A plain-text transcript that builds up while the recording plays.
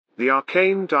The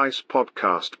Arcane Dice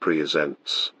Podcast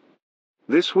presents.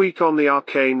 This week on the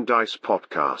Arcane Dice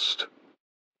Podcast,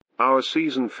 our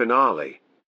season finale.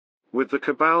 With the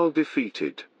Cabal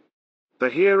defeated,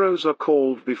 the heroes are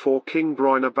called before King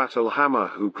Breunor Battlehammer,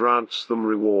 who grants them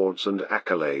rewards and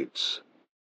accolades.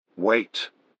 Wait.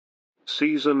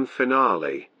 Season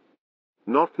finale.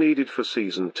 Not needed for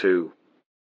season 2.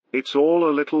 It's all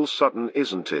a little sudden,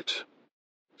 isn't it?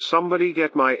 Somebody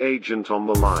get my agent on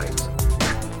the line.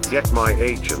 Get my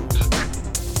agent.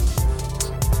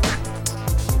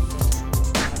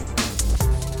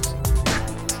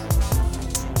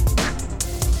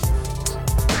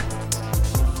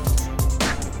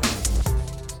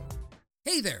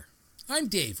 Hey there, I'm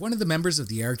Dave, one of the members of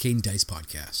the Arcane Dice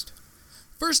Podcast.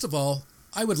 First of all,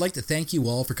 I would like to thank you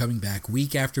all for coming back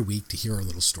week after week to hear our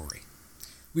little story.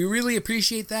 We really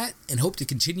appreciate that and hope to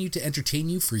continue to entertain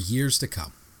you for years to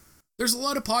come. There's a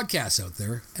lot of podcasts out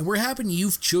there, and we're happy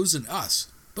you've chosen us,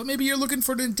 but maybe you're looking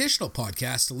for an additional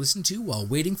podcast to listen to while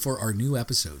waiting for our new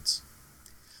episodes.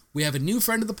 We have a new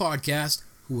friend of the podcast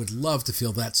who would love to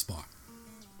fill that spot.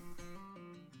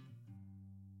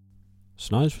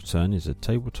 Snide's Return is a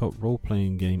tabletop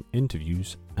role-playing game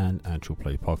interviews and actual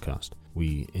play podcast.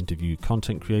 We interview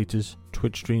content creators,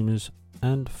 Twitch streamers,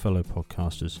 and fellow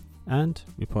podcasters, and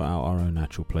we put out our own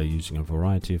actual play using a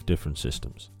variety of different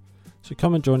systems. So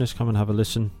come and join us, come and have a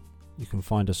listen. You can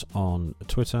find us on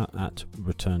Twitter at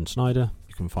ReturnSnyder.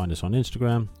 You can find us on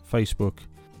Instagram, Facebook,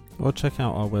 or check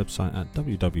out our website at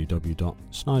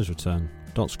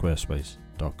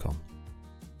www.snidesreturn.squarespace.com.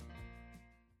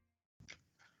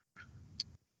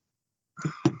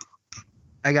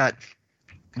 I got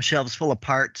shelves full of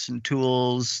parts and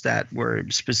tools that were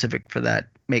specific for that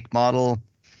make model.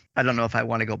 I don't know if I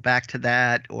want to go back to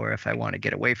that or if I want to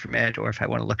get away from it or if I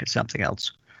want to look at something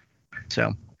else.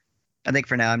 So I think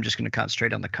for now I'm just going to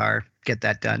concentrate on the car, get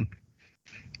that done,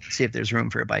 see if there's room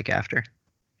for a bike after.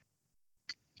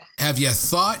 Have you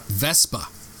thought Vespa?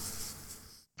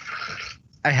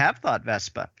 I have thought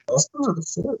Vespa.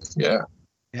 Yeah.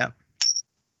 Yeah.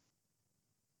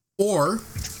 Or,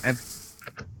 and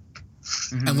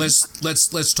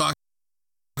let's talk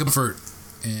comfort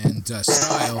and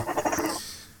style.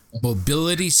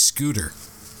 Mobility scooter.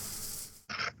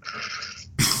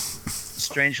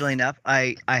 Strangely enough,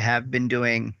 I have been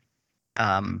doing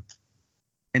an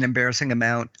embarrassing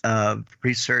amount of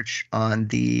research on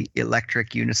the electric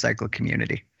unicycle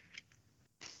community.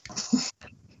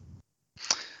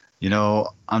 You know,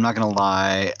 I'm not gonna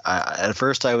lie. At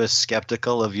first, I was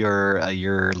skeptical of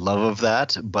your love of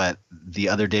that, but the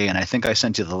other day, and I think I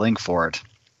sent you the link for it.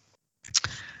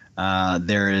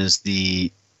 There is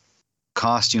the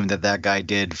costume that guy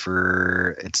did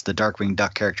for, it's the Darkwing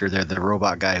Duck character there, the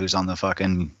robot guy who's on the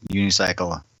fucking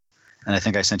unicycle, and I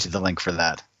think I sent you the link for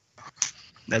that.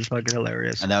 That's fucking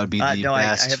hilarious. And that would be the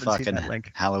best fucking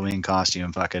Halloween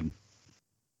costume, fucking.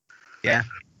 Yeah,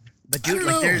 but dude,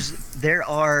 like there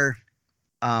are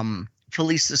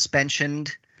fully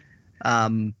suspensioned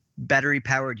battery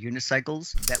powered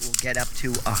unicycles that will get up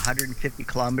to 150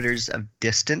 kilometers of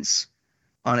distance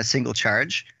on a single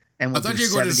charge. And I thought you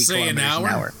were going to say an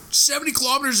hour. 70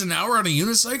 kilometers an hour on a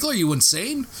unicycle? Are you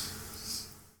insane?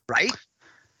 Right?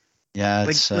 Yeah,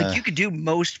 it's like you could do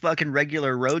most fucking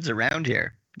regular roads around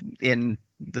here in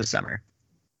the summer.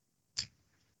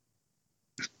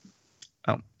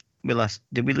 Oh, we lost.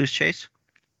 Did we lose Chayse?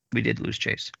 We did lose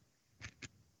Chayse.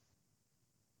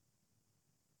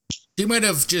 She might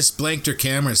have just blanked her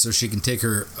camera so she can take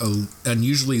her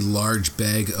unusually large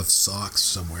bag of socks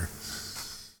somewhere.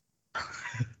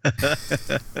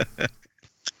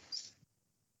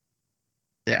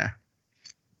 Yeah.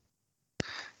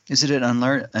 Is it an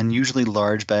unusually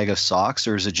large bag of socks,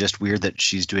 or is it just weird that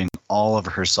she's doing all of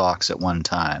her socks at one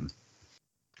time?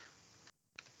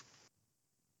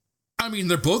 I mean,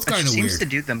 they're both kind of weird. She seems to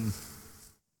do them,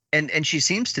 and she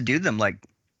seems to do them like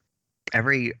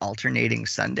every alternating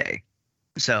Sunday.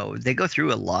 So they go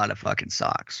through a lot of fucking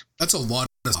socks. That's a lot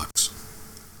of socks.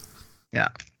 Yeah.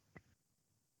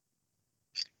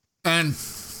 And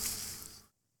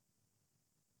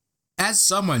as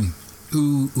someone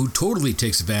who totally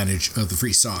takes advantage of the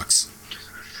free socks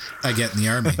I get in the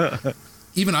army,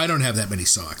 even I don't have that many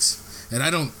socks. And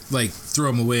I don't, like, throw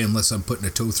them away unless I'm putting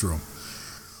a toe through them.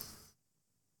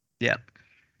 Yeah.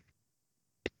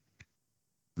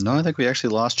 No, I think we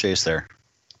actually lost Chayse there.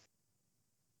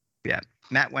 Yeah.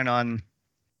 Matt went on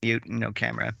mute, no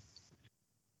camera.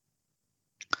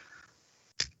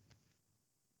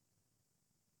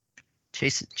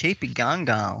 Chapey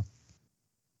Gongal.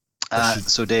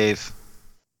 So Dave,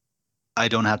 I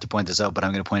don't have to point this out, but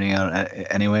I'm going to point it out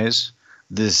anyways.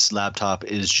 this laptop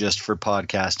is just for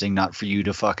podcasting, not for you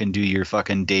to fucking do your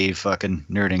fucking Dave fucking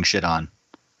nerding shit on.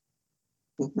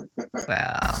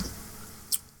 Wow.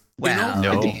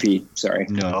 No. Pete, sorry.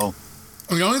 No.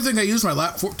 The only thing I use my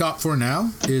laptop for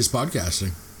now is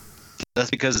podcasting. That's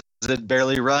because it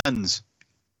barely runs.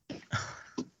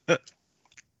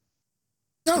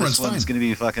 No, it runs This one's fine.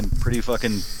 going to be pretty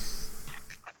fucking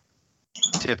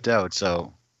tipped out,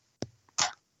 so.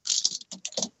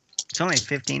 It's only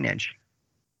 15-inch.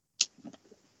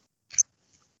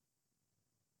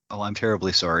 Oh, I'm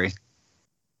terribly sorry.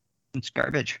 It's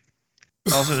garbage.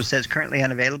 Also, it says currently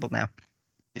unavailable now.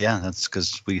 Yeah, that's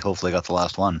because we hopefully got the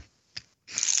last one.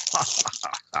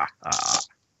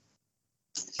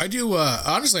 I do,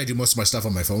 honestly, I do most of my stuff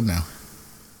on my phone now.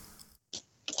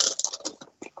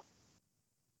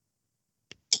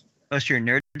 Most of your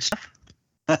nerd stuff?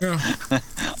 Yeah.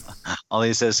 All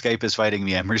he says, Skype is fighting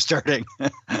me. I'm restarting.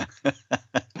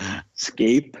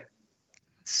 Scape.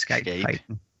 Skype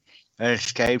fighting.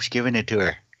 Skype's giving it to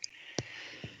her.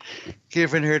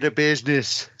 Giving her the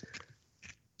business.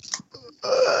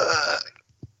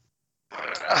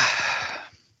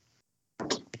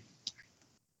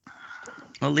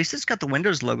 Well, at least it's got the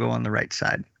Windows logo on the right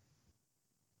side.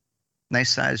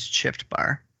 Nice sized shift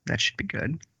bar. That should be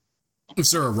good. Is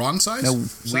there a wrong size? No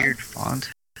Is weird font.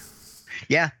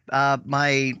 Yeah,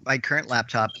 my current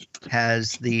laptop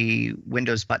has the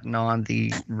Windows button on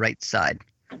the right side.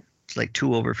 It's like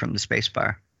 2 over from the space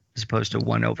bar, as opposed to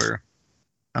 1 over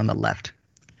on the left.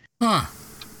 Huh.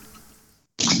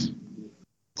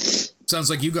 Sounds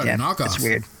like you got a knockoff. It's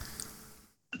weird.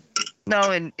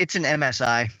 No, and it's an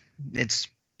MSI. It's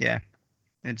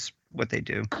what they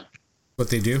do. What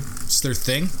they do? It's their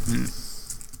thing?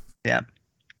 Yeah.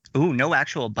 Ooh, no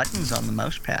actual buttons on the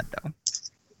mouse pad, though.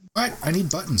 What? I need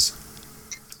buttons.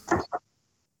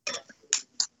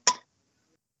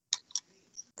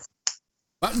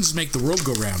 Buttons make the world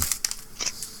go round.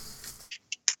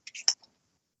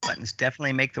 Buttons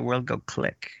definitely make the world go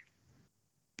click.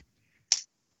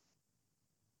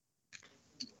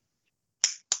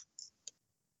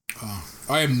 Oh,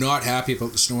 I am not happy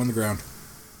about the snow on the ground.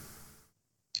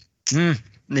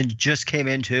 It just came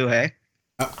in too, hey?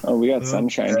 Oh, we got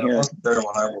sunshine It here. wasn't there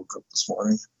when I woke up this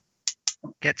morning.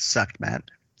 Get sucked, Matt.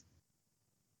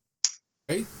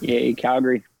 Right? Yay,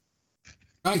 Calgary.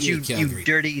 Not You yay, Calgary.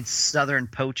 dirty southern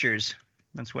poachers.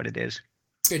 That's what it is.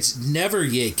 It's never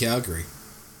yay, Calgary.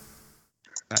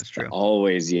 That's true.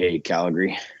 Always yay,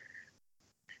 Calgary.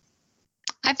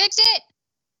 I fixed it.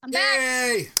 I'm back.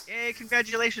 Yay! Yay,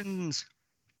 congratulations.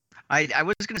 I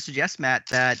was going to suggest, Matt,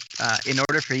 that in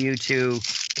order for you to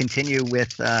continue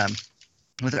with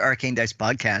the Arcane Dice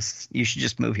Podcast, you should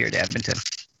just move here to Edmonton.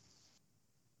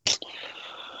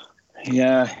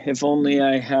 Yeah, if only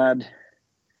I had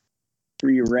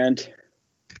free rent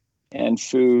and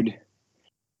food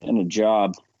and a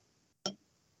job.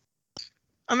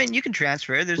 I mean, you can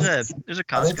transfer. There's a I think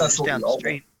Costco that's just what down we the all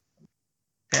street.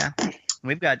 Yeah,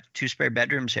 we've got 2 spare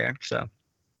bedrooms here, so.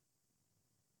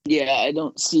 Yeah, I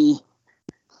don't see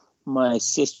my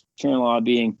sister-in-law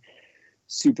being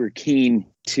super keen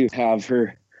to have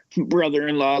her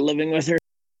brother-in-law living with her.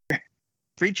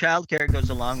 Free childcare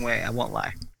goes a long way, I won't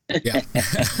lie. Yeah.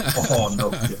 Oh, no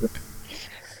kidding.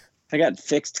 I got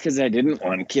fixed because I didn't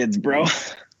want kids, bro.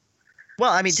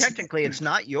 Well, I mean, technically, it's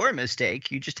not your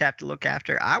mistake. You just have to look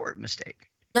after our mistake.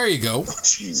 There you go.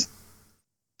 Jeez.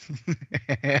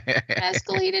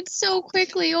 Escalated so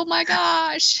quickly. Oh my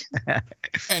gosh.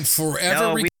 And forever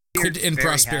No, we recorded in very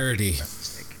prosperity. happy with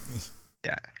our mistake.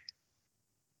 Yeah.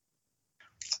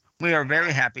 We are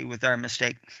very happy with our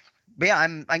mistake. But yeah,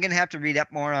 I'm gonna have to read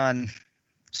up more on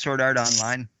Sword Art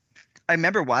Online. I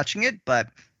remember watching it, but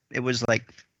it was like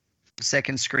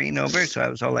second screen over, so I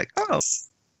was all like, "Oh,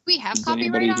 We have Does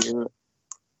copyright anybody on here?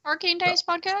 Arcane Dice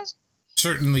Podcast?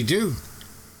 Certainly do.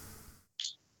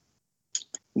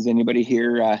 Is anybody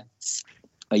here a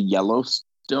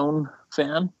Yellowstone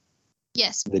fan?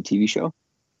 Yes. The TV show?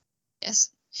 Yes.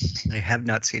 I have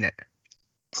not seen it."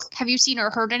 Have you seen or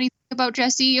heard anything about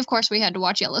Jesse? Of course, we had to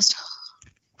watch Yellowstone.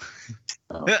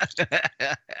 Oh,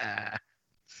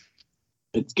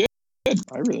 it's good.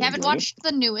 I really Haven't enjoyed watched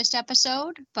the newest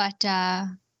episode, but yeah,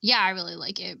 I really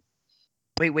like it.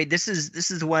 Wait, this is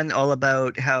the one all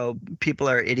about how people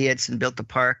are idiots and built a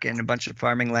park and a bunch of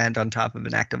farming land on top of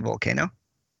an active volcano.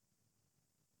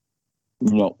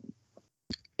 it. No.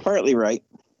 Partly right.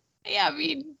 Yeah, I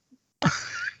mean,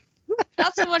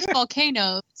 not so much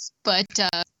volcanoes, but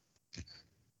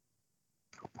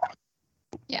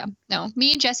yeah, no.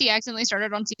 Me and Jesse accidentally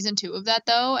started on season 2 of that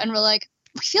though, and we're like,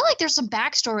 we feel like there's some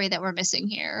backstory that we're missing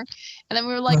here, and then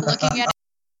we were like looking at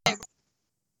it.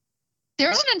 There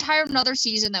was an entire another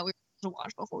season that we were to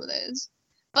watch before this.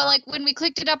 But like when we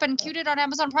clicked it up and queued it on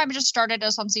Amazon Prime, it just started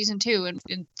us on season 2 and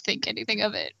didn't think anything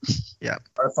of it. Yeah.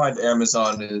 I find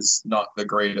Amazon is not the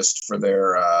greatest for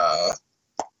their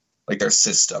their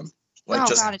system. Like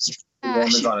God, it's trash.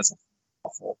 Amazon is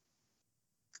awful.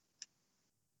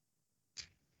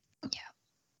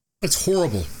 It's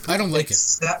horrible. I don't like it.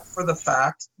 Except for the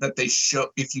fact that they show,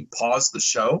 if you pause the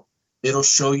show, it'll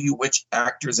show you which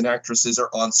actors and actresses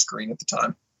are on screen at the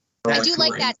time. I do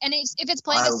like that. And if it's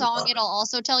playing a song, it'll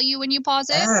also tell you when you pause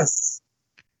it. Yes.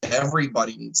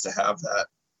 Everybody needs to have that.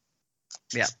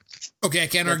 Yeah. Okay, I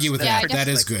can't argue with that. That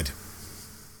is good.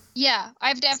 Yeah,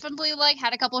 I've definitely like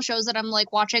had a couple of shows that I'm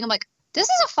like watching. I'm like, this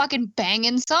is a fucking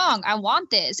banging song. I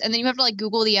want this. And then you have to like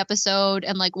Google the episode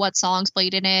and like what songs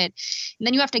played in it. And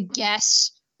then you have to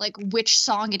guess like which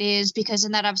song it is because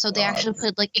in that episode they actually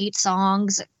played like 8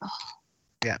 songs. Oh.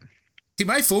 Yeah. See,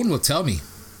 my phone will tell me.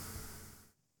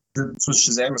 That's what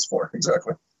Shazam is for,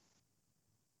 exactly.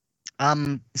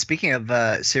 Speaking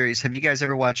of series, have you guys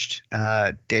ever watched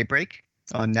Daybreak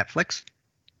on Netflix?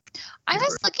 I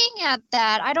was looking at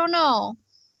that. I don't know.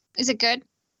 Is it good?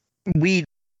 We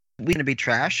gonna be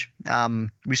trash.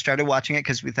 We started watching it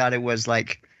because we thought it was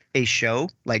like a show,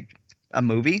 like a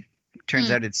movie. Turns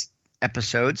out it's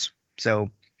episodes. So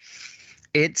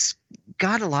it's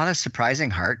got a lot of surprising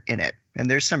heart in it. And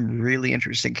there's some really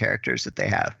interesting characters that they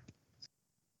have.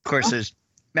 Of course, there's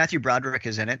Matthew Broderick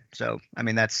is in it. So, I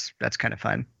mean, that's kind of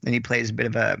fun. And he plays a bit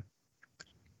of a,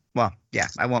 well, yeah,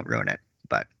 I won't ruin it,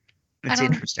 but it's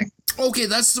interesting. Okay,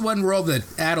 that's the one where all the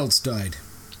adults died.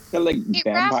 Like hey,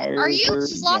 vampires. Are you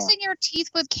flossing your teeth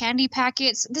with candy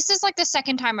packets? This is like the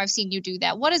second time I've seen you do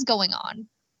that. What is going on?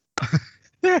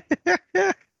 Yeah,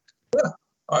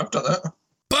 I've done that.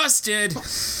 Busted.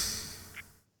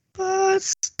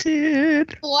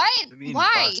 Busted. What? I mean,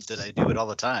 Why? busted. I do it all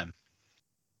the time.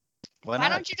 Why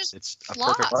not? Don't you just It's a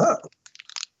floss? perfect.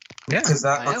 Yeah. Because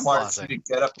that I am requires you flossing. to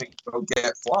get up and go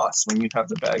get floss when you have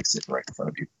the bag sitting right in front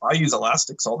of you. I use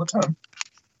elastics all the time.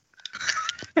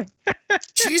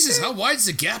 Jesus, how wide's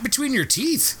the gap between your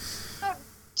teeth?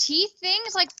 Teeth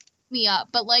things like me up,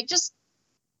 but like just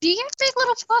do you guys make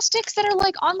little floss sticks that are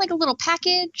like on like a little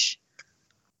package?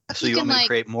 So you want me to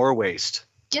create more waste?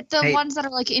 Get the ones that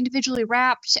are like individually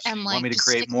wrapped and like. Want me to just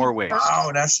create stick them more in waste? first.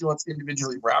 Wow, now she wants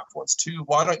individually wrapped ones too.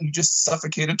 Why don't you just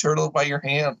suffocate a turtle by your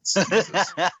hands?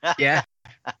 Yeah.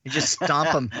 You just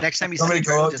stomp them. Next time you see Somebody a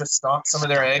go turtle, out to stomp some of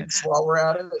their eggs while we're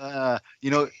at it.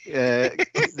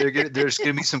 There's going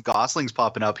to be some goslings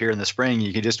popping up here in the spring.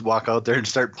 You can just walk out there and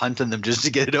start punting them just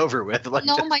to get it over with. Like,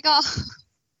 No, my God.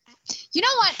 You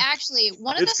know what? Actually,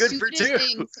 one of It's the good for stupidest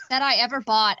two. things that I ever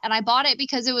bought, and I bought it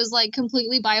because it was like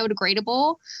completely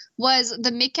biodegradable, was the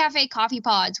McCafe coffee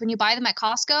pods when you buy them at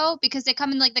Costco because they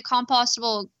come in like the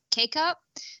compostable K-cup.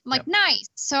 I'm like, nice.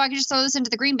 So I can just throw this into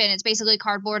the green bin. It's basically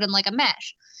cardboard and like a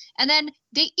mesh. And then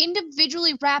they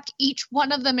individually wrapped each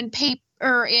one of them in paper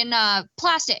or in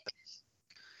plastic.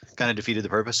 kind of defeated the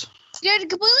purpose. Yeah, it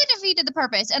completely defeated the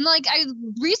purpose. And like I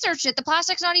researched it, the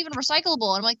plastic's not even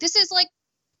recyclable. I'm like, this is like,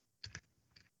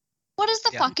 what is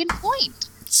the fucking point?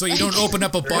 So you don't open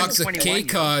up a box of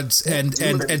K-Cods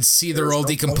and see they're all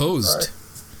decomposed.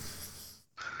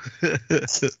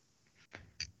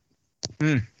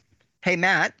 Hey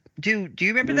Matt, do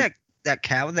you remember that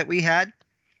cow that we had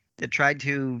that tried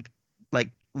to like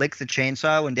lick the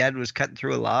chainsaw when Dad was cutting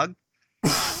through a log?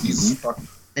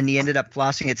 And he ended up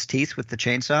flossing its teeth with the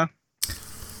chainsaw.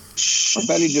 I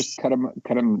bet he just cut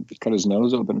his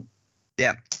nose open.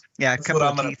 Yeah. That's what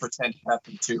I'm gonna pretend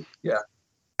happened too. Yeah.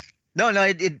 No,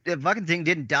 the fucking thing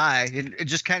didn't die. It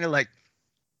just kind of like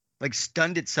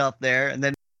stunned itself there. And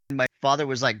then my father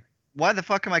was like, "Why the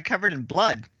fuck am I covered in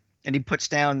blood?" And he puts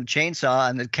down the chainsaw,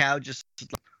 and the cow just,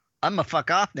 "I'm gonna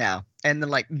fuck off now," and then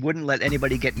like wouldn't let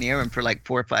anybody get near him for like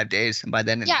 4 or 5 days. And by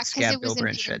then it scabbed over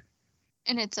and shit.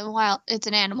 And it's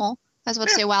an animal. I was about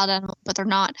to say wild animal, but they're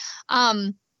not.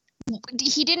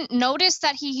 He didn't notice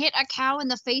that he hit a cow in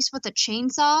the face with a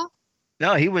chainsaw.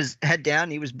 No, he was head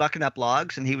down. He was bucking up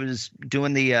logs, and he was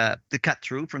doing the cut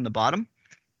through from the bottom.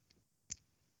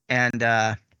 And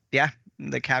the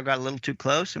cow got a little too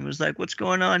close and was like, "What's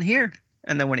going on here?"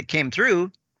 And then when it came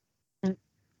through,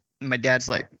 my dad's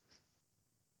like,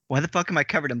 "Why the fuck am I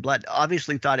covered in blood?"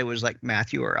 Obviously thought it was like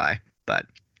Matthew or I, but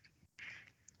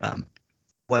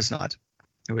was not.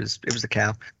 It was the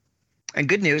cow. And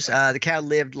good news, the cow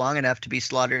lived long enough to be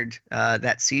slaughtered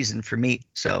that season for meat.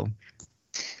 So,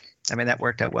 I mean, that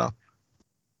worked out well.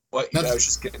 What, you guys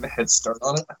just getting a head start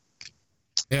on it?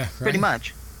 Yeah, right. Pretty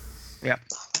much. Yeah.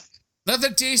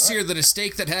 Nothing tastier than a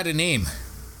steak that had a name.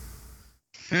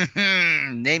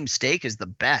 Name steak is the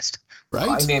best. Right?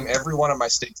 I name every one of my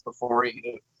steaks before I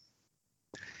eat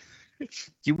it.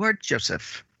 You were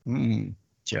Joseph.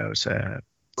 Joseph.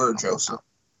 We're Joseph.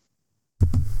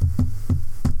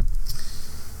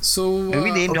 So And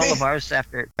we named all okay. of ours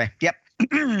after. Yep.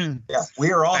 Yeah,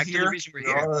 we are all Back to the here. reason we're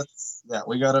here. Yeah,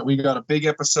 we got a big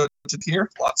episode here.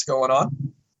 Lots going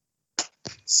on.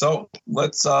 So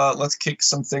let's kick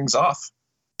some things off.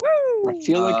 I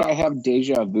feel like I have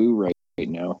deja vu right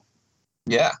now.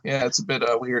 Yeah, it's a bit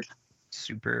weird.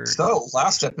 Super. So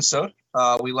last episode,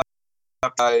 we left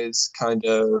guys kind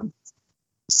of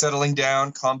settling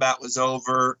down. Combat was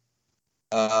over.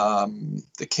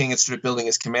 The king had started building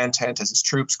his command tent as his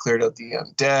troops cleared out the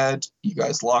undead. You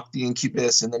guys locked the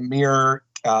incubus in the mirror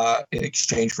in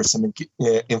exchange for some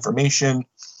information.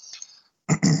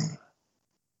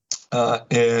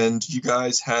 And you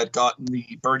guys had gotten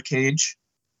the bird cage,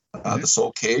 the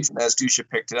soul cage. And as Dusha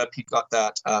picked it up, he got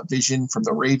that vision from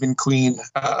the Raven Queen,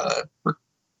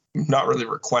 not really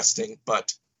requesting,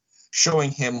 but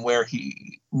showing him where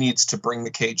he needs to bring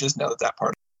the cages now that that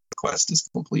part of the quest is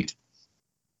complete.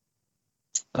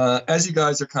 As you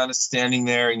guys are kind of standing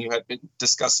there and you had been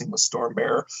discussing with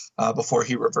Stormbearer before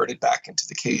he reverted back into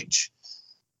the cage,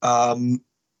 one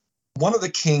of the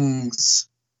king's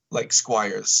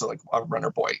squires, so a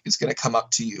runner boy, is going to come up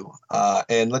to you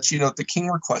and let you know that the king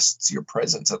requests your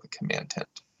presence at the command tent.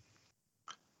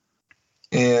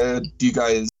 And do you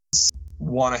guys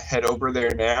want to head over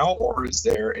there now, or is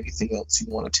there anything else you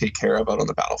want to take care of out on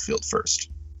the battlefield first?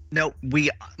 No, we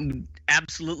have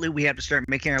to start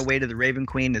making our way to the Raven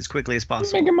Queen as quickly as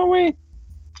possible. Making my way.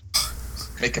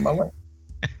 Making my way.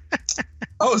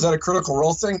 Oh, is that a critical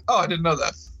role thing? Oh, I didn't know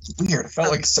that. Weird. I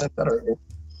felt like I said that already.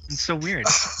 It's so weird.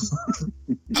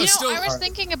 I was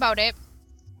thinking about it.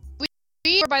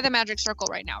 We are by the magic circle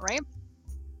right now, right?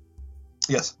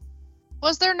 Yes.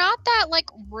 Was there not that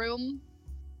room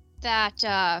that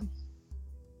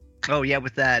Oh yeah,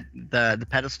 with that the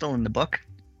pedestal in the book.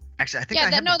 Actually, I think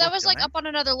that was up on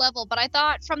another level. But I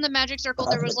thought from the magic circle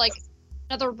there was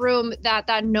another room that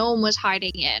gnome was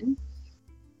hiding in.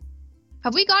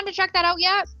 Have we gone to check that out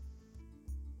yet?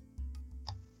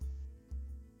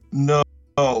 No,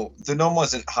 the gnome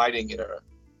wasn't hiding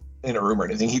in a room or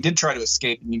anything. He did try to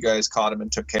escape, and you guys caught him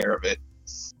and took care of it.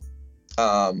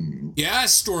 Yeah,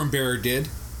 Stormbearer did.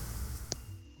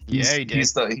 Yeah, he did.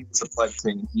 He's the plague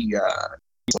king.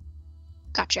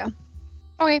 Gotcha.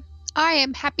 Okay. I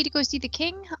am happy to go see the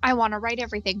king. I want to write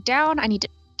everything down. I need to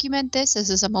document this. This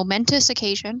is a momentous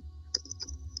occasion.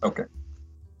 Okay.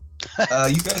 You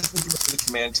guys move to the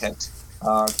command tent.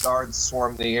 Guards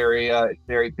swarm the area. It's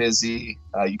very busy.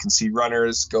 You can see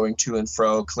runners going to and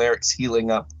fro. Clerics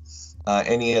healing up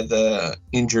any of the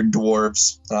injured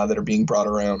dwarves that are being brought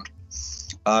around.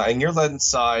 And you're led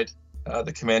inside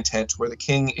the command tent where the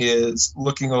king is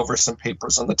looking over some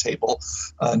papers on the table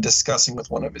and discussing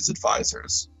with one of his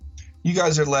advisors. You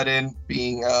guys are let in,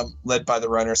 being led by the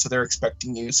runner, so they're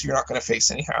expecting you, so you're not going to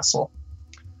face any hassle.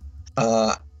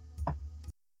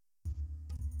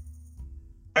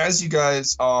 As you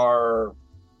guys are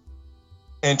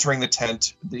entering the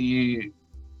tent,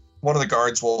 one of the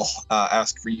guards will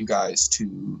ask for you guys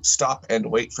to stop and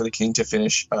wait for the king to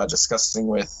finish discussing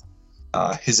with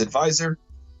his advisor.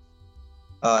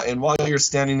 And while you're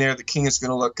standing there, the king is going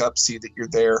to look up, see that you're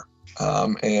there,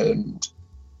 and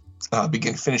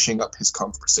begin finishing up his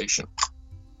conversation.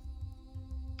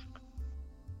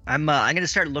 I'm going to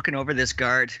start looking over this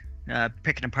guard,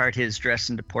 picking apart his dress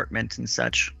and deportment and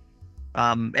such.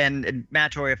 And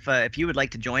Mator, if you would like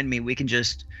to join me, we can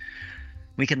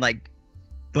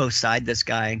both side this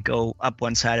guy and go up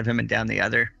one side of him and down the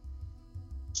other.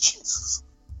 Jesus.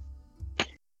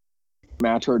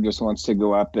 Mator just wants to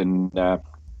go up and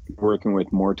working with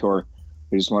Mortor.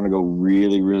 We just want to go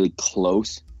really, really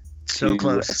close. So to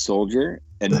close. A soldier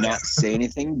and not say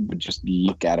anything, but just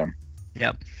look at him.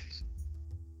 Yep.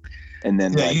 And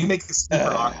then you make it super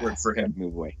awkward for him.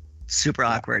 Move away. Super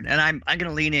awkward. And I'm going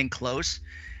to lean in close,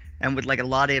 and with a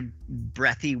lot of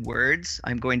breathy words,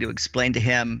 I'm going to explain to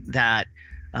him that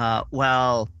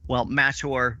Mator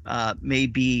may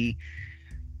be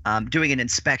doing an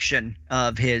inspection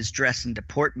of his dress and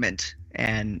deportment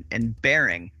and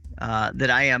bearing, that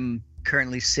I am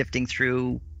currently sifting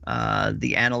through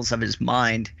the annals of his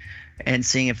mind and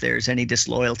seeing if there's any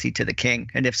disloyalty to the king,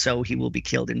 and if so, he will be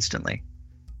killed instantly.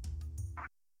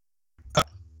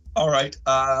 All right.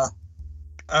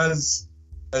 As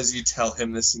you tell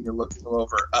him this and you're looking him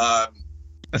over,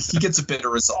 he gets a bit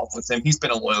of resolve with him. He's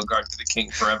been a loyal guard to the king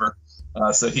forever,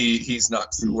 so he's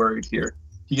not too worried here.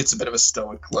 He gets a bit of a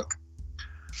stoic look.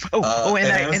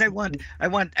 And I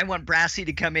want Brassy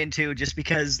to come in too, just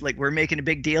because like we're making a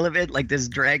big deal of it. Like this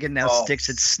dragon now sticks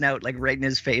its snout like right in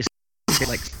his face,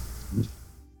 like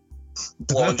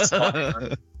blowing spot.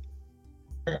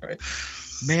 All right.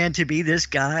 Man, to be this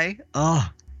guy, oh.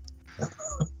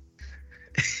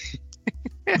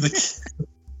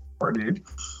 Poor dude.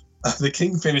 The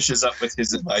king finishes up with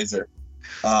his advisor,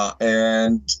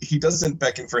 and he doesn't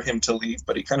beckon for him to leave,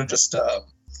 but he kind of just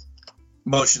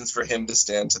motions for him to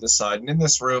stand to the side. And in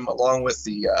this room, along with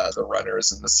the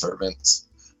runners and the servants,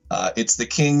 it's the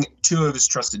king, two of his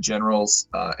trusted generals,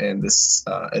 and this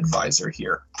advisor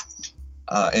here.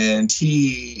 And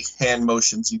he hand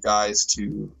motions you guys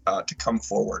to come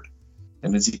forward.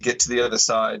 And as you get to the other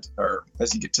side, or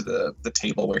as you get to the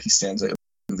table where he stands on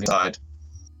the side,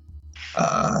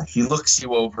 he looks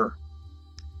you over,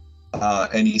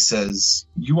 and he says,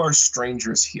 "You are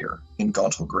strangers here in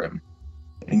Gauntlgrim,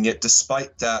 and yet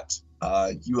despite that,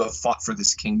 you have fought for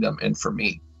this kingdom and for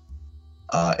me.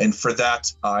 And for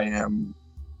that, I am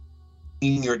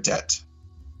in your debt.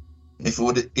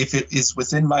 If it is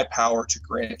within my power to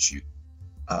grant you,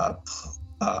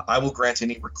 I will grant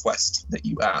any request that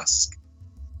you ask.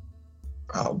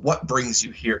 What brings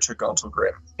you here to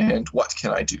Gauntlgrim, and what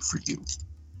can I do for you?"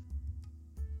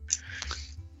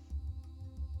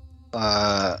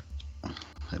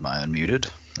 Am I unmuted?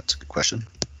 That's a good question.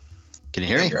 Can you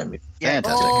hear me? You're unmuted.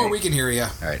 Fantastic. Oh, we can hear you. All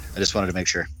right. I just wanted to make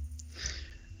sure.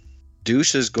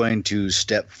 Douche is going to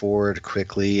step forward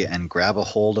quickly and grab a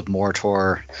hold of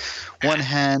Mortor. One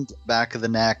hand back of the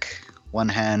neck, one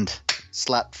hand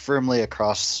slapped firmly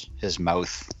across his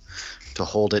mouth to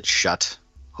hold it shut,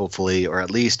 hopefully, or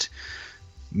at least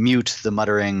mute the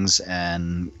mutterings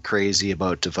and crazy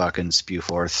about to fucking spew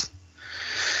forth.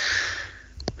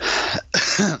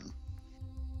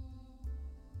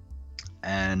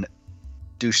 And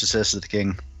Douche says to the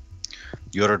king,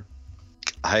 "Your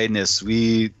Highness,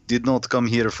 we did not come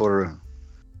here for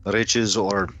riches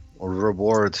or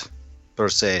reward per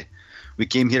se. We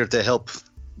came here to help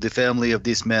the family of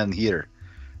this man here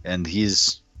and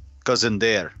his cousin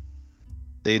there.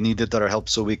 They needed our help,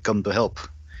 so we come to help.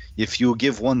 If you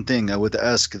give one thing, I would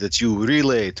ask that you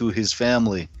relay to his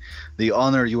family the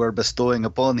honor you are bestowing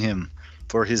upon him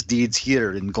for his deeds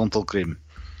here in Gauntlgrim.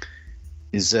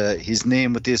 His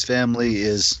name with his family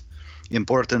is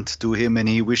important to him, and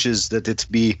he wishes that it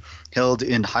be held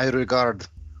in high regard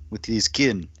with his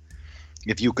kin.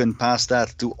 If you can pass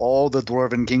that to all the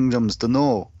dwarven kingdoms to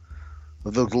know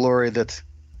of the glory that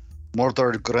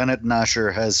Mortar Granite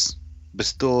Gnasher has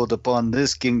bestowed upon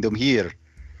this kingdom here,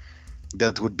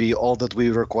 that would be all that we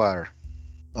require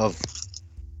of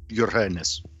your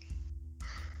Highness.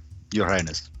 Your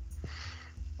Highness."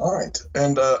 All right.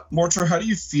 And Mortar, how do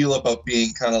you feel about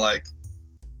being kind of like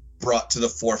brought to the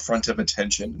forefront of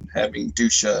attention and having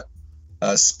Dusha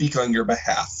speak on your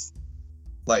behalf,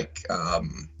 like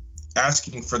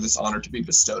asking for this honor to be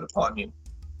bestowed upon you?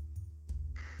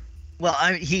 Well,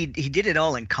 he did it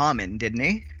all in common, didn't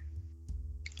he?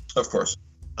 Of course.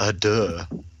 Duh.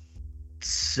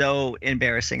 So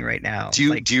embarrassing right now.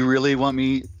 Do you really want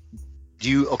me?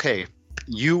 Okay.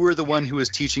 You were the one who was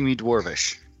teaching me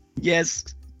Dwarvish. Yes,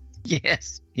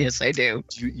 I do.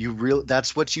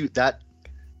 That's what you.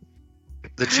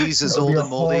 The cheese is old and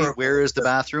moldy. Where is the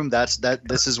bathroom?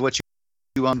 This is what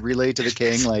you want to relay to the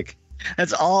king. Like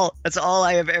that's all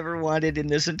I have ever wanted in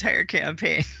this entire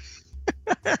campaign.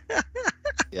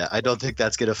 Yeah, I don't think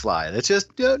that's gonna fly. It's just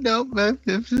no.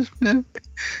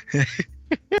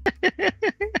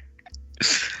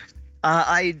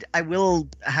 I will,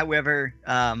 however,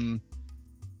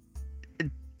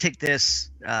 take this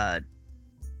to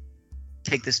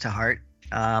heart.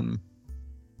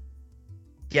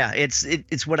 Yeah,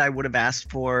 it's what I would have asked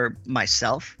for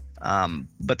myself.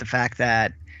 But the fact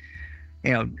that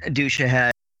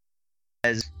Dusha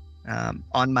has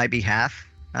on my behalf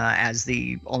as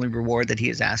the only reward that he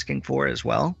is asking for as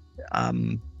well.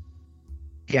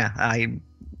 Yeah, I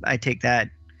take that.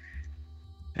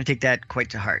 I take that quite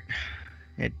to heart.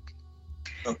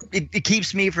 It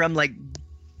keeps me from like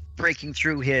breaking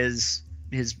through his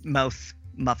mouth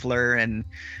muffler and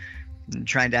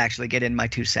trying to actually get in my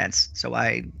 2 cents. So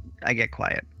I get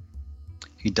quiet.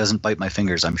 He doesn't bite my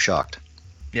fingers. I'm shocked.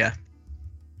 Yeah.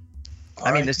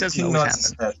 I mean, this doesn't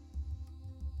always happen.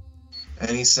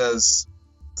 And he says,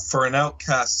 for an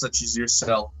outcast such as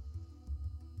yourself,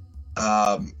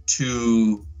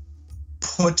 to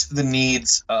put the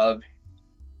needs of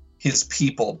his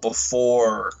people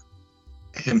before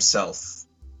himself,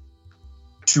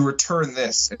 to return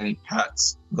this, and he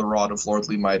pats the rod of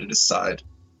lordly might at his side.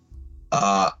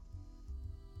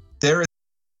 There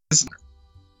is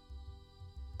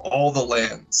all the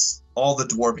lands, all the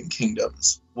dwarven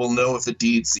kingdoms will know of the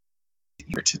deeds that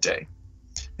you are today.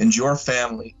 And your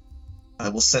family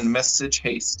will send message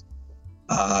haste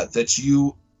that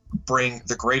you bring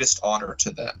the greatest honor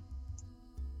to them.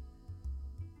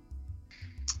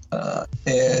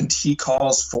 And he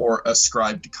calls for a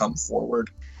scribe to come forward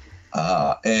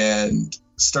and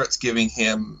starts giving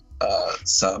him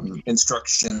some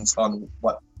instructions on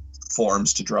what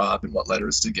forms to draw up and what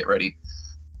letters to get ready.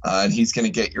 And he's going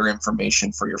to get your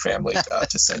information for your family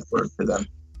to send word to them.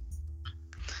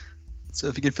 So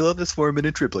if you can fill out this form in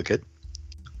a triplicate.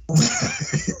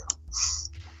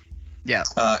 Yeah.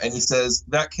 And he says,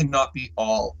 that cannot be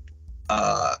all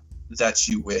that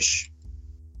you wish.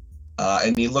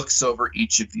 And he looks over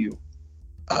each of you.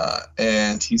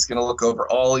 And he's going to look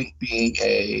over Ollie being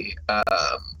a...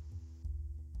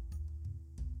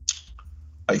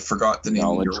 I forgot the name.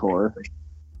 Knowledge whore.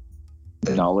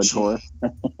 Knowledge whore.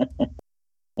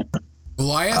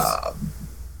 Goliath?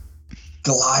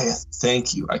 Goliath,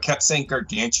 thank you. I kept saying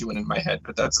gargantuan in my head,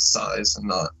 but that's a size and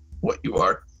not what you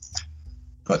are.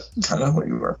 But kind of what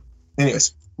you are.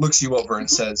 Anyways, looks you over and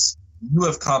says, you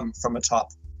have come from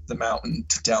atop the mountain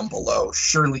to down below.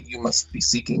 Surely you must be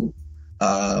seeking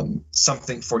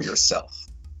something for yourself.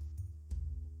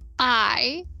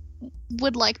 I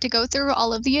would like to go through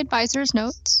all of the advisor's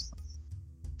notes.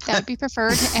 That would be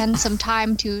preferred, and some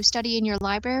time to study in your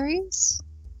libraries.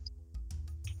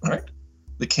 All right.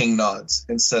 The king nods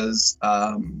and says,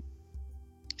 you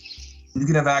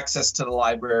can have access to the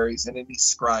libraries and any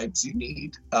scribes you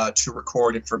need to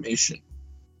record information.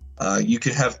 You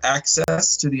can have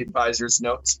access to the advisor's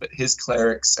notes, but his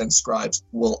clerics and scribes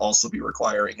will also be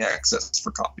requiring access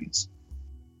for copies.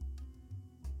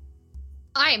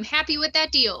 I am happy with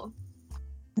that deal.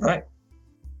 All right.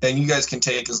 And you guys can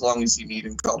take as long as you need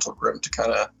in Galtal Grim to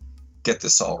kind of get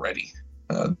this all ready.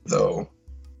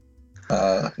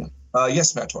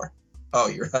 Yes, Mator. Oh,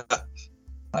 you're...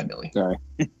 Hi, Millie. Sorry.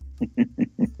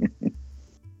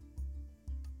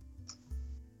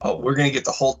 Oh, we're going to get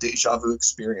the whole deja vu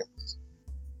experience.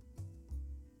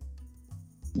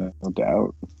 No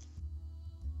doubt.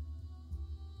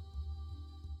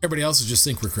 Everybody else will just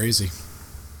think we're crazy.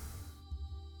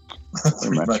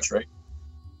 Pretty much, right?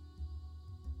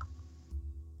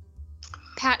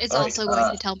 Pat is All right, also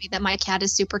going to tell me that my cat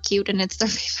is super cute and it's their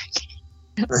favorite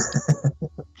cat.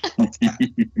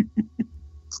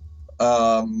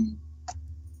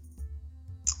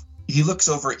 He looks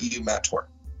over at you, Mator,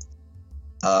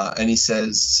 and he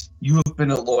says, you have been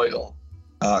a loyal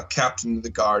captain of the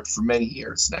guard for many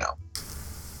years now.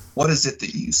 What is it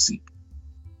that you seek?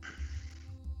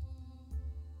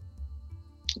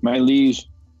 My liege,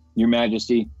 your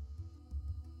majesty,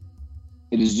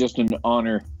 it is just an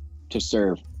honor to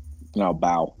serve, and I'll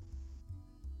bow.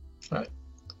 Right.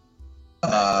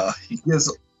 He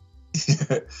gives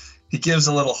he gives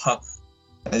a little hump,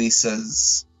 and he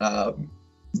says,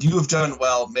 you have done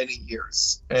well many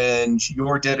years, and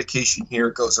your dedication here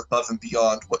goes above and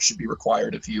beyond what should be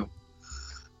required of you.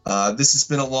 This has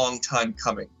been a long time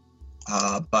coming,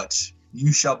 but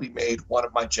you shall be made one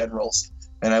of my generals,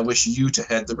 and I wish you to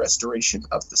head the restoration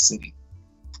of the city.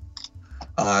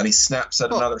 And he snaps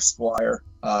at another squire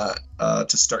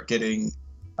to start getting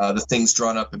the things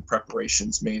drawn up and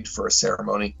preparations made for a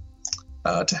ceremony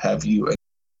to have you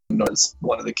as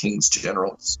one of the king's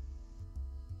generals.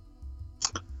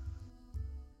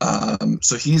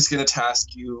 So he's going to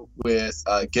task you with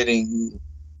getting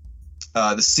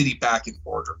the city back in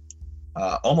order.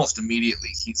 Almost immediately,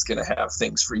 he's going to have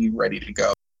things for you ready to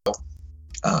go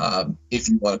if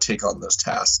you want to take on those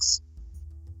tasks.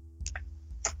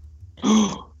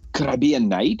 Could I be a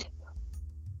knight?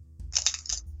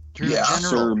 Yeah,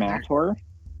 Sir Mator?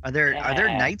 Are there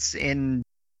knights in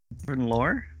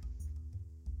lore?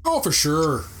 Oh, for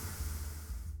sure.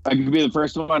 I could be the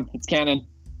first one. It's canon.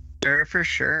 Sure, for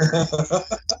sure.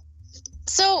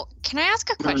 So, can I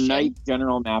ask a question? Knight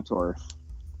General Mator.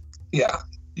 Yeah,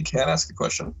 you can ask a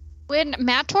question. When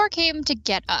Mator came to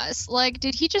get us, like,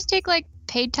 did he just take, like,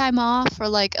 paid time off or,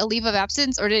 like, a leave of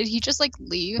absence, or did he just, like,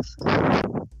 leave?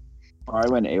 Oh, I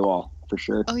went AWOL, for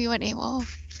sure. Oh, you went AWOL.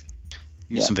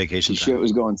 Use some vacation Shit time.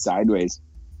 was going sideways.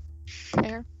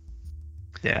 Fair.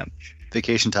 Yeah.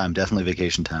 Vacation time, definitely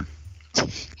vacation time.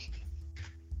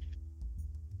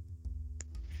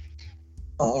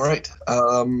 All right.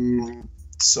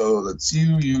 So that's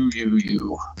you,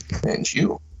 and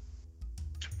you.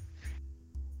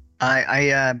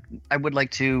 I would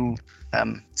like to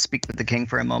speak with the king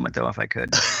for a moment, though, if I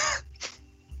could.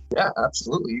 Yeah,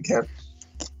 absolutely, you can.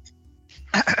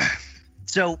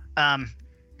 So,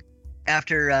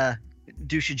 after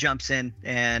Dusha jumps in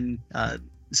and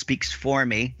speaks for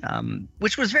me,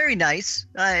 which was very nice.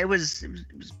 It was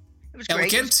great.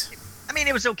 Elegant? I mean,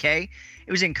 it was okay.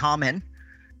 It was in common.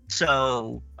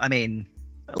 So, I mean,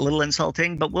 a little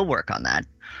insulting, but we'll work on that.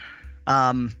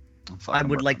 I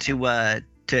would like to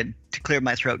clear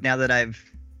my throat now that I've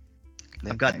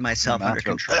gotten myself under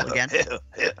control again.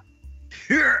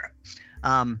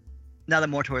 Now that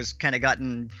Mortor's kind of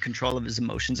gotten control of his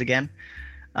emotions again,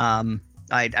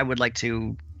 I would like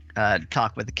to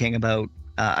talk with the king about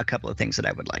a couple of things that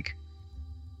I would like.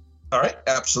 All right,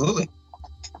 absolutely.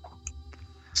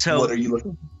 So, what are you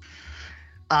looking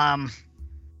for?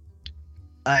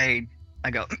 I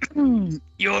go,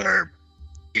 Your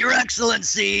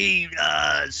Excellency,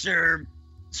 Sir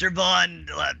Vaughn,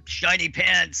 Shiny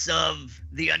Pants of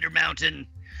the Undermountain.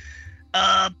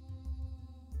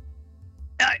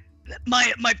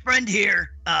 My friend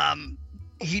here,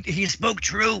 he spoke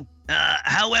true.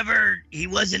 However, he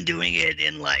wasn't doing it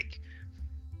in like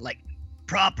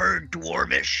proper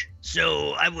dwarvish.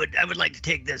 So I would like to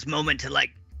take this moment to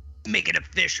like make an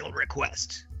official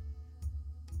request.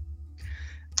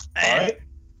 All right.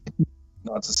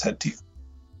 Nods his head to you.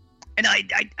 And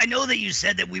I know that you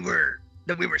said that we were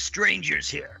strangers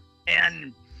here,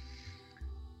 and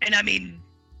I mean,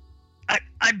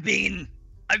 I've been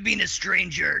a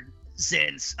stranger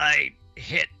since I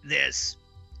hit this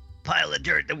pile of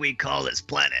dirt that we call this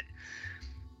planet,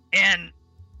 and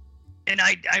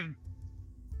I've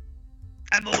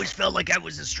always felt like I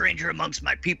was a stranger amongst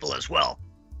my people as well.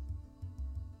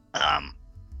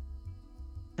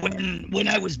 When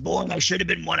I was born, I should have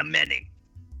been one of many,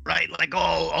 right? Like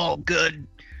all good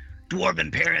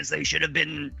dwarven parents, they should have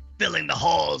been filling the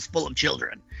halls full of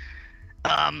children.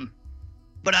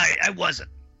 But I wasn't.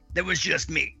 There was just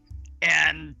me.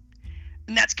 And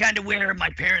that's kind of where my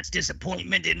parents'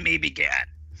 disappointment in me began.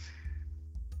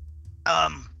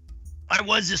 I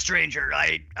was a stranger.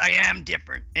 I am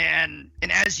different. And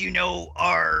as you know,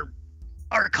 our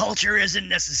culture isn't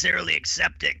necessarily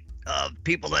accepting of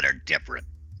people that are different.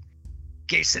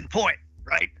 Case in point,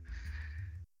 right?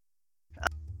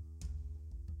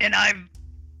 And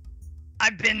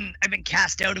I've been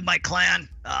cast out of my clan.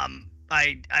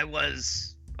 I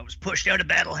was pushed out of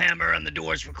Battlehammer and the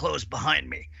doors were closed behind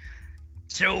me.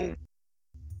 So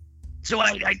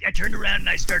I turned around and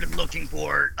I started looking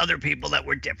for other people that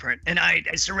were different, and I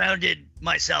surrounded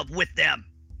myself with them.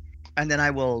 And then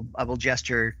I will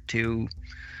gesture to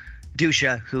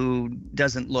Dusha, who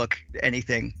doesn't look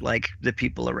anything like the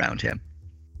people around him.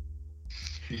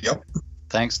 Yep.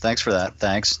 Thanks for that.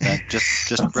 Thanks.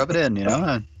 Just rub it in, you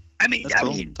know. I mean,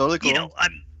 totally cool. You know,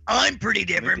 I'm pretty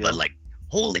different, but like,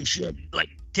 holy shit! Like,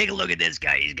 take a look at this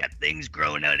guy. He's got things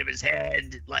growing out of his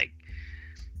head. Like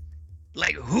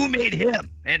who made him?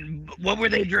 And what were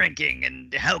they drinking?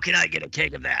 And how can I get a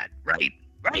cake of that? Right?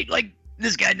 Like,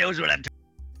 this guy knows what I'm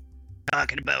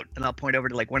talking about. And I'll point over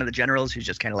to like one of the generals who's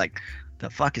just kind of like, the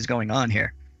fuck is going on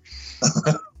here?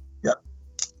 Yep.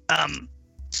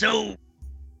 So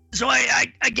I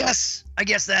guess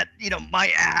that, you know,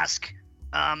 my ask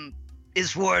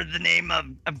is for the name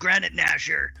of Granite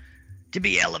Nasher to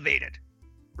be elevated,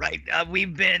 right?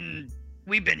 We've been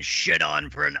shit on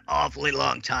for an awfully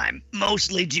long time,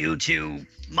 mostly due to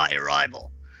my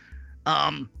arrival.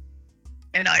 And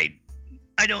I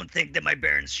don't think that my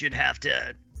barons should have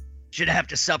to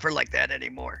suffer like that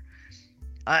anymore.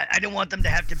 I don't want them to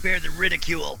have to bear the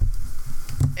ridicule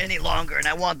any longer, and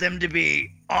I want them to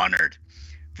be honored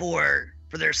for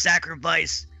their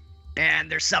sacrifice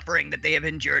and their suffering that they have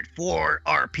endured for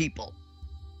our people.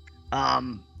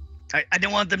 I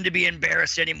don't want them to be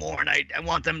embarrassed anymore, and I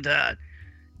want them to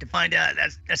find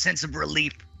a sense of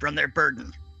relief from their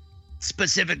burden,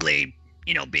 specifically,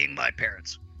 you know, being my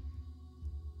parents.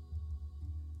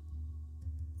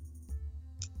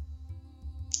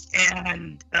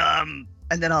 And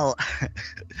then I'll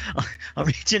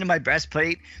reach into my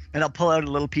breastplate and I'll pull out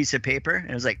a little piece of paper,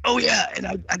 and it's like, oh yeah, and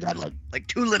I got like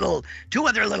two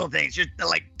other little things, just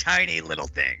like tiny little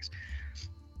things.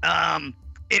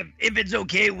 If it's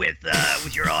okay with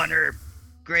your honor,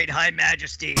 great high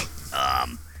majesty,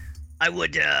 I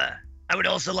would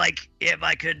also like if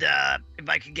I could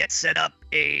get set up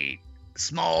a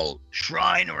small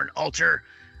shrine or an altar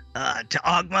to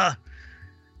Ogma.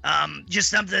 Just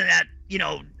something that, you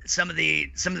know, some of the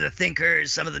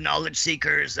thinkers, some of the knowledge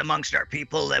seekers amongst our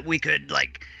people, that we could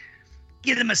like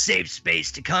give them a safe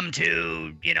space to come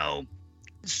to, you know,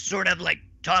 sort of like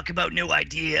talk about new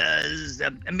ideas,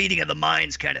 a meeting of the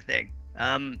minds kind of thing.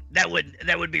 That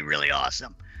would be really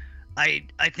awesome. I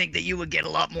think that you would get a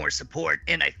lot more support,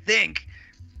 and I think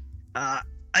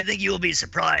you will be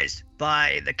surprised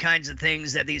by the kinds of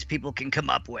things that these people can come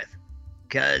up with,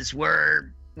 because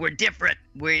we're we're different.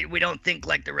 We don't think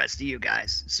like the rest of you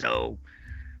guys. So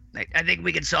I think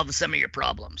we can solve some of your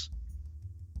problems.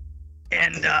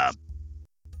 And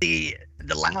the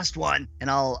last one, and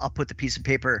I'll put the piece of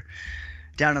paper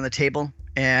down on the table,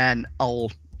 and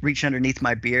I'll reach underneath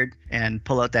my beard and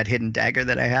pull out that hidden dagger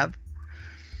that I have.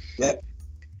 Yep.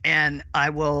 And I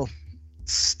will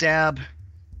stab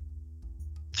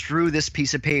through this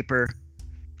piece of paper,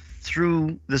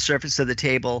 through the surface of the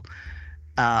table,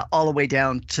 all the way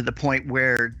down to the point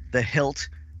where the hilt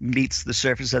meets the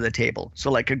surface of the table. So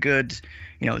like a good,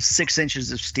 6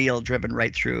 inches of steel driven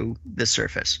right through the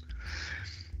surface.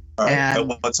 All right.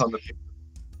 And what's on the paper?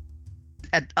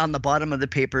 On the bottom of the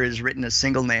paper is written a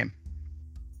single name.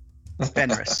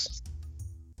 Fenris.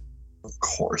 Of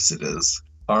course it is.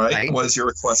 All right. Right. What is your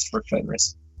request for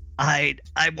Fenris? I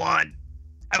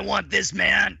want this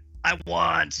man. I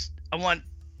want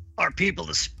our people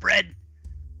to spread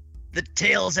the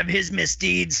tales of his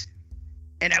misdeeds,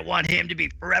 and I want him to be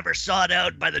forever sought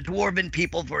out by the dwarven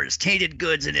people for his tainted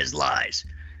goods and his lies.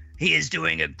 He is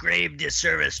doing a grave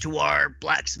disservice to our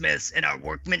blacksmiths and our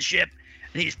workmanship,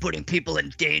 and he's putting people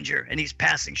in danger, and he's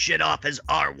passing shit off as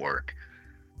our work.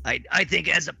 I think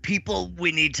as a people,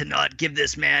 we need to not give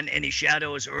this man any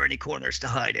shadows or any corners to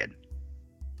hide in.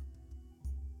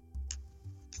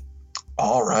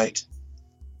 All right.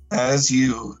 As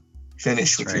you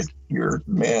finish with your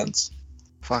demands,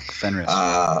 Fuck Fenris.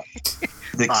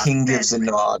 the king gives a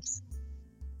nod,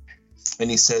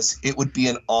 and he says, "It would be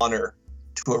an honor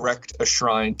to erect a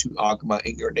shrine to Agma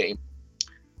in your name."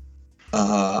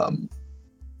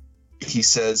 He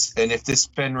says, "And if this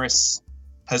Fenris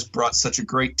has brought such a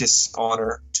great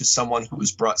dishonor to someone who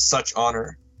has brought such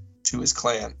honor to his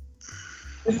clan,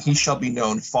 then he shall be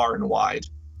known far and wide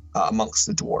amongst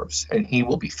the dwarves, and he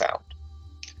will be found."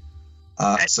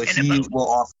 So he will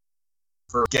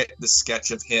offer, get the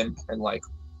sketch of him and like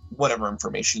whatever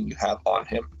information you have on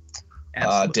him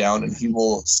down, and he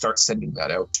will start sending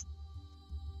that out.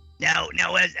 Now,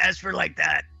 as for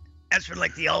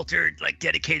the altar like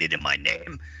dedicated in my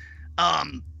name,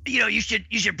 you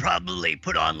should probably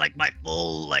put on like my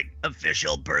full like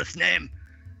official birth name.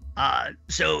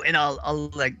 And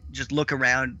I'll like just look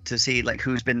around to see like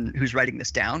who's writing this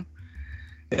down.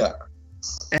 Yeah.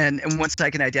 And once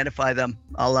I can identify them,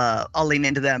 I'll lean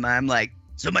into them. I'm like,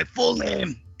 so my full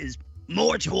name is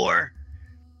Mortor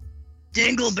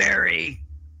Dingleberry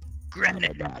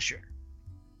Granite Dasher.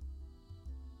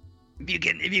 If you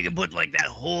can put like that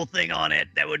whole thing on it,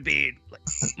 that would be like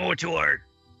Mortor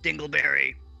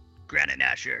Dingleberry Granite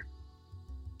Dasher.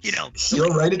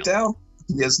 He'll write it down.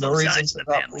 He has no reason to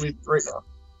not believe it right now.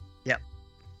 Yep.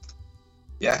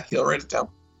 Yeah, he'll write it down.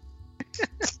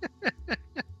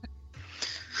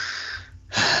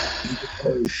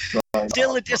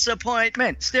 Still a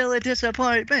disappointment.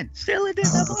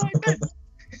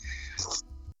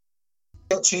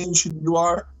 Can't change who you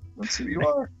are. That's who you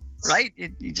are. Right?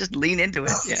 You just lean into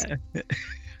it.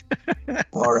 Yeah.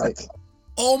 All right.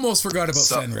 Almost forgot about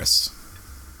Fenris.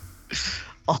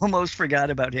 Almost forgot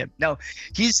about him. No,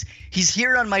 he's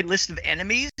here on my list of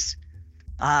enemies.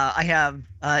 I have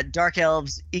dark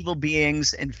elves, evil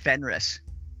beings, and Fenris.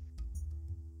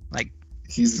 Like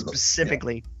He's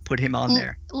specifically put him on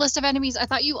there. List of enemies. I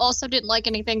thought you also didn't like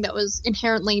anything that was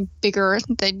inherently bigger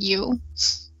than you.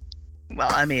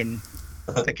 Well, I mean,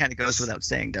 that kind of goes without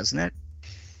saying, doesn't it?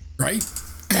 Right?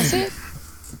 That's it.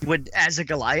 As a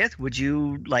Goliath, would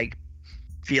you like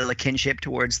feel a kinship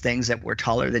towards things that were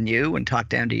taller than you and talk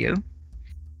down to you?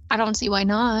 I don't see why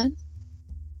not.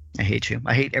 I hate you.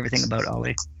 I hate everything about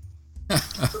Ollie.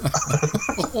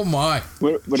 Oh my!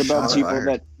 What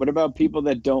about people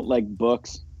that don't like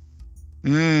books?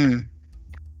 Yeah,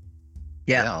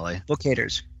 Ollie. book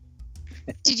haters.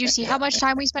 Did you see how much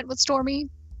time we spent with Stormy?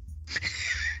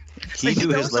 He knew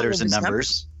his letters and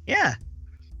numbers. Yeah,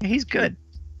 he's good.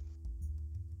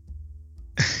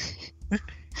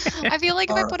 I feel like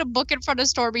if I put a book in front of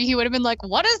Stormy, he would have been like,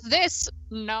 "What is this?"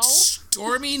 No.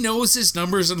 Stormy knows his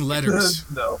numbers and letters.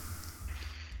 No.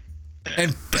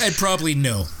 And probably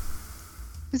no.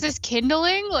 Is this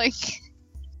kindling? Like.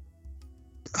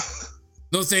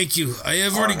 No, thank you. I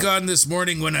have already gone this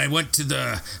morning when I went to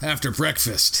the after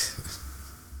breakfast.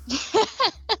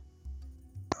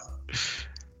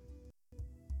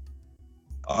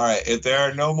 All right. If there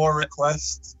are no more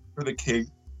requests for the king,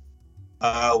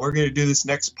 we're going to do this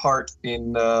next part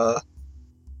in like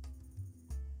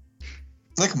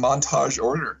montage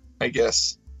order, I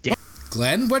guess.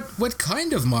 Glenn, what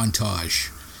kind of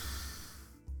montage?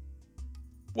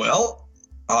 Well,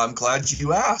 I'm glad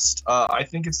you asked. I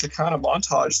think it's the kind of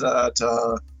montage that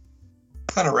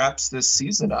kind of wraps this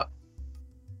season up.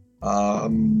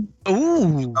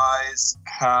 You guys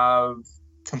have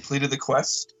completed the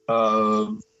quest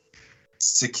of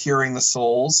securing the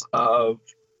souls of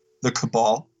the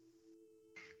Cabal.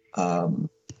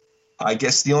 I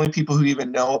guess the only people who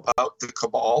even know about the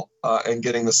Cabal and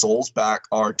getting the souls back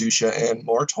are Dusha and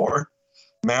Mortor.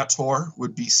 Mator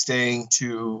would be staying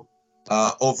to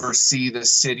oversee the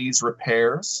city's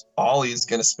repairs. Ollie is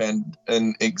going to spend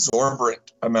an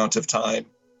exorbitant amount of time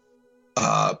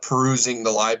perusing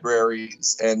the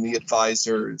libraries and the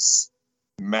advisor's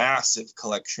massive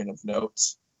collection of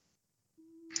notes.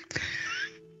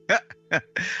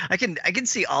 I can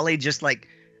see Ollie just like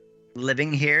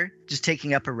living here, just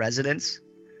taking up a residence.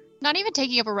 Not even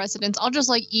taking up a residence. I'll just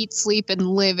like eat, sleep, and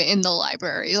live in the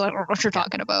library. I don't know what you're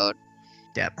talking about.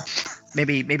 Yep.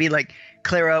 Maybe like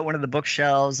clear out one of the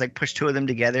bookshelves, like push two of them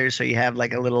together so you have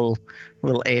like a little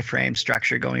A-frame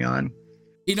structure going on.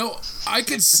 You know, I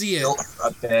could see it. Built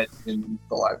a bed in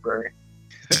the library.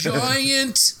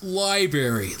 Giant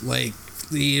library, like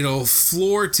the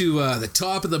floor to the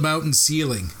top of the mountain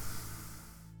ceiling.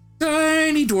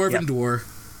 Tiny dwarven door.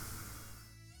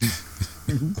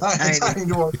 Tiny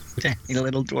door. Tiny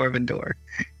little dwarven door.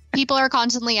 People are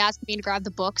constantly asking me to grab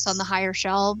the books on the higher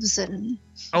shelves, and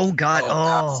oh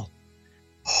god,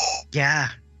 yeah.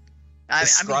 I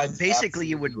mean, basically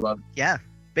you would,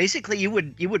 basically you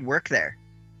would work there.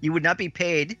 You would not be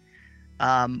paid,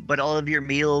 but all of your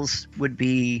meals would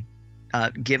be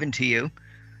given to you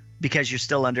because you're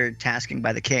still under tasking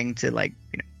by the king to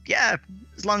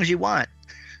as long as you want.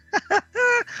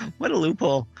 What a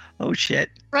loophole. Oh shit.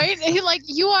 Right? Like,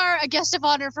 you are a guest of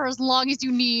honor for as long as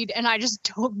you need, and I just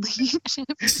don't leave.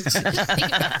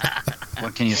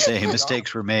 What can you say?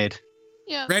 Mistakes were made.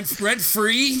 Yeah. Rent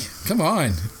free? Come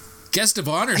on. Guest of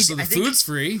honor, so the food's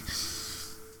free.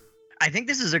 I think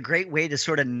this is a great way to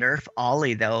sort of nerf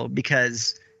Ollie, though,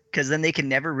 because then they can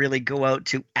never really go out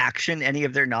to action any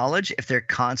of their knowledge if they're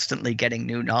constantly getting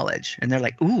new knowledge. And they're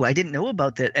like, ooh, I didn't know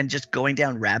about that. And just going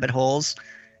down rabbit holes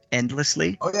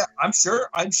endlessly. Oh yeah, I'm sure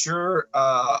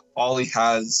Ollie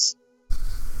has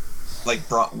like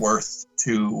brought worth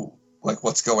to like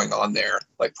what's going on there.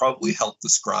 Like probably help the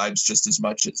scribes just as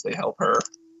much as they help her.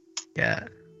 Yeah.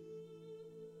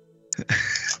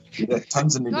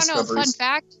 Tons of new discoveries. Know a fun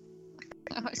fact?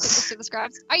 I was supposed to the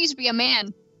scribes. I used to be a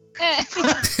man.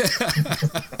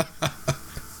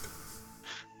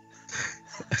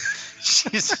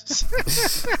 Jesus.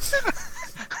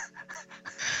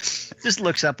 Just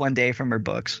looks up one day from her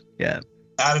books. Yeah.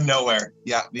 Out of nowhere.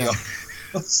 Yeah.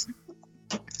 With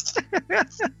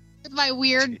my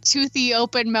weird, toothy,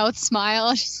 open mouth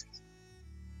smile.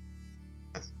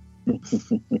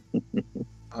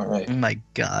 All right. Oh my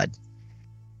god.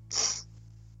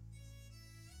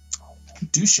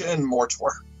 Dusha and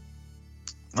Mortor.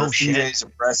 For a few days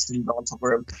of rest in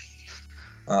Gauntlebrim.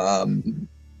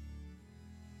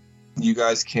 You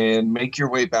guys can make your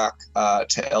way back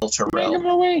to El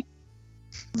Terrell.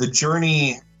 The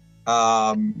journey,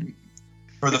 for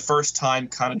the first time,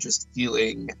 kind of just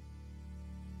feeling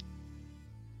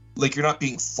like you're not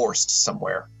being forced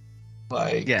somewhere.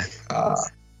 Like,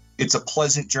 it's a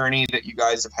pleasant journey that you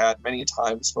guys have had many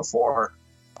times before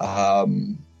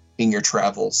in your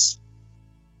travels.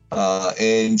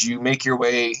 And you make your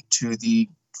way to the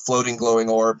floating glowing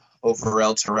orb over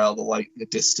El Terrell, the light in the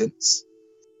distance.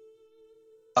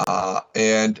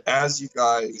 And as you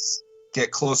guys get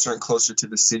closer and closer to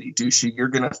the city, Dusha, you're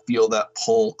going to feel that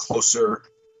pull closer,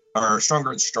 or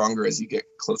stronger and stronger as you get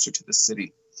closer to the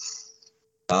city.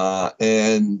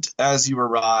 And as you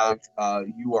arrive,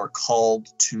 you are called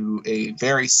to a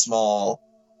very small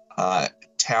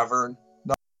tavern,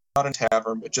 not a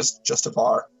tavern, but just a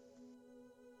bar.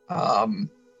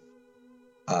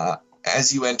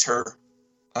 As you enter,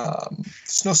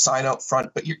 there's no sign out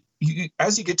front, but you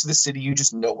as you get to the city, you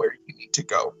just know where you need to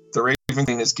go. The Raven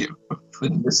thing is given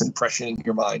this impression in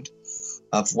your mind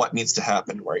of what needs to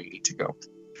happen, where you need to go.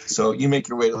 So you make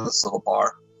your way to this little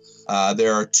bar.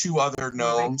 There are two other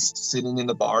gnomes sitting in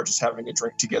the bar, just having a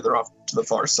drink together off to the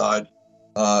far side.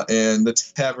 And the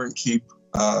tavern keep,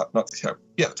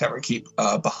 the tavern keep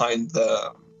behind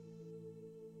the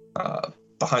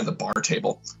bar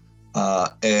table.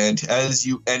 And as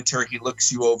you enter, he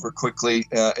looks you over quickly,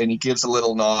 and he gives a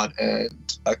little nod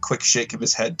and a quick shake of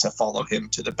his head to follow him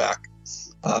to the back.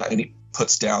 And he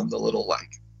puts down the little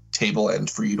table end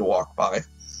for you to walk by.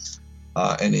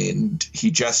 And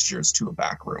he gestures to a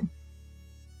back room.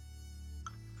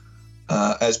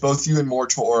 As both you and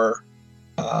Mortor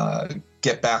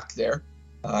get back there,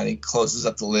 and he closes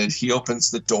up the lid, he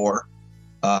opens the door.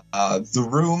 The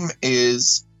room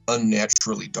is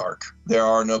unnaturally dark. There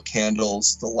are no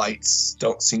candles. The lights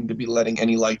don't seem to be letting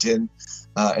any light in.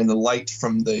 And the light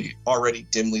from the already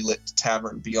dimly lit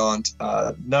tavern beyond,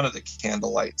 none of the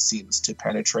candlelight seems to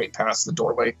penetrate past the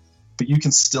doorway. But you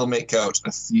can still make out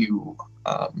a few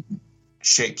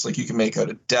shapes. Like you can make out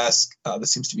a desk. There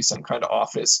seems to be some kind of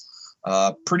office.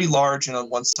 Pretty large, and on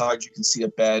one side you can see a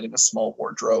bed and a small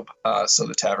wardrobe. So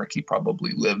the tavern keep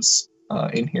probably lives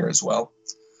in here as well.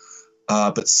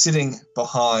 But sitting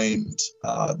behind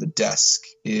the desk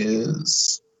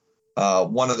is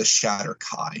one of the Shatter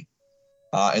Kai.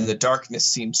 And the darkness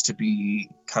seems to be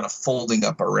kind of folding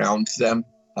up around them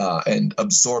and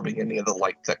absorbing any of the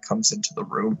light that comes into the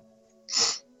room.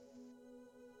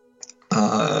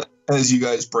 As you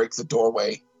guys break the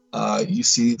doorway, you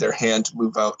see their hand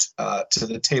move out to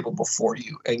the table before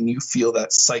you, and you feel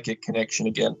that psychic connection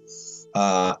again,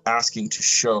 asking to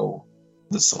show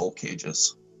the soul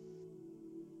cages.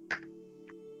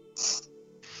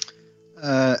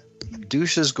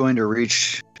 Douche is going to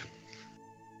reach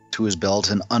to his belt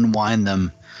and unwind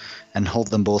them and hold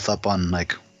them both up on,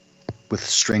 like, with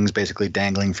strings basically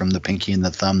dangling from the pinky and the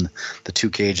thumb, the two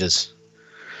cages.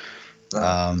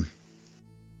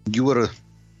 You were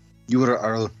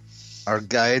our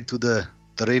guide to the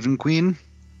Raven Queen.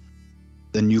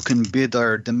 Then you can bid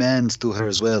our demands to her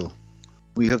as well.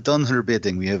 We have done her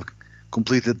bidding. We have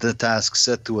completed the task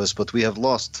set to us, but we have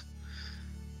lost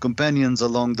companions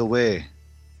along the way,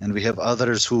 and we have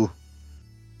others who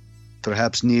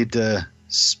perhaps need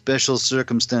special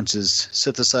circumstances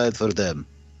set aside for them.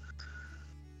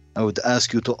 I would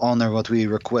ask you to honor what we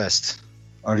request.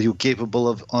 Are you capable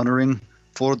of honoring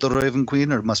for the Raven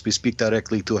Queen, or must we speak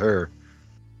directly to her?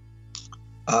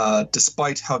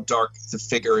 Despite how dark the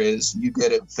figure is, you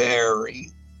get a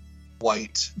very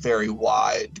white, very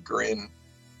wide grin.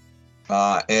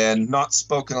 And not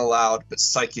spoken aloud, but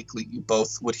psychically you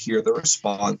both would hear the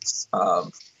response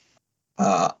of,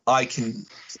 I can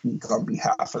speak on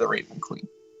behalf of the Raven Queen.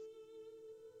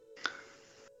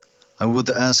 I would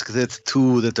ask that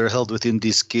two that are held within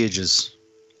these cages.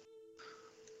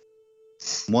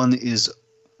 One is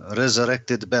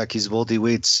resurrected back. His body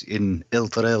waits in El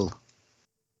Terrell.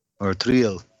 Or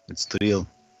Triel. It's Triel.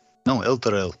 No, El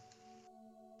Terrell.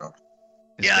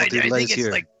 Yeah, I think it's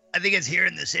like, I think it's here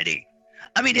in the city.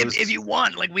 I mean, if you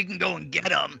want, like, we can go and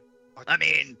get him. I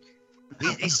mean,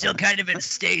 he's still kind of in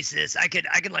stasis. I could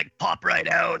like pop right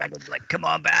out. I could like come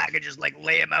on back and just like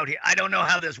lay him out here. I don't know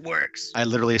how this works. I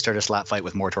literally start a slap fight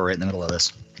with Mortor right in the middle of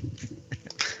this.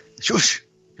 Shush!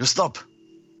 You stop.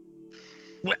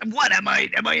 What am I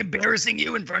embarrassing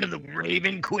you in front of the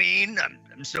Raven Queen?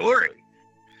 I'm sorry.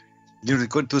 You're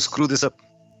going to screw this up.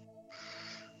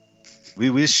 We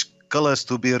wish Cullis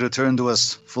to be returned to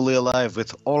us fully alive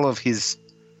with all of his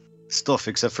stuff,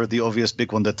 except for the obvious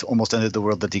big one that almost ended the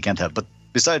world that he can't have. But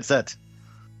besides that,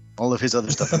 all of his other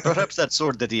stuff. And perhaps that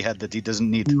sword that he had that he doesn't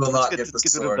need. He will not get the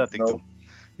sword. That thing too.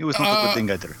 He was not a good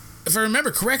thing either. If I remember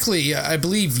correctly, I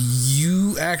believe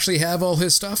you actually have all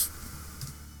his stuff.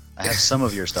 I have some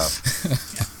of your stuff.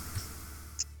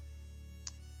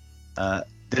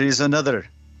 There is another,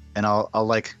 and I'll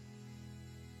like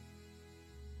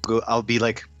go. I'll be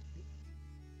like,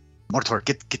 Mortor,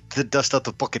 get the dust out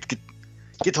the pocket.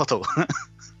 Get Otto.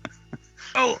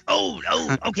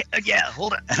 Okay. Yeah,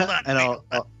 hold on. And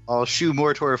I'll shoo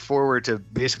Mortor forward to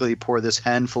basically pour this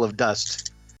handful of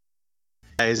dust.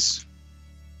 Guys,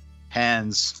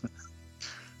 hands.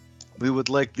 We would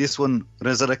like this one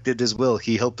resurrected as well.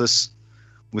 He helped us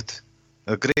with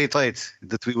a great fight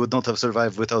that we would not have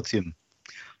survived without him.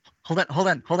 Hold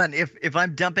on. If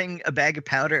I'm dumping a bag of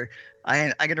powder,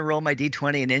 I'm going to roll my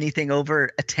D20, and anything over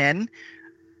a 10,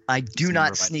 I do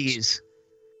not sneeze.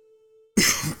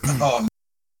 Oh,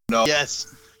 no.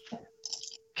 Yes.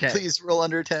 Okay. Please roll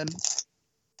under 10.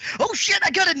 Oh, shit, I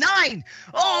got a 9.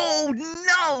 Oh,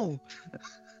 no.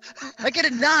 I get a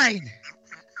 9.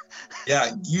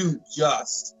 Yeah, you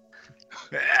just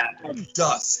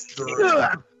dust through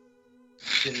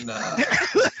in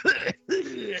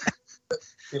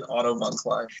Otto von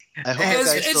Klein. I hope you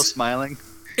guys are still smiling.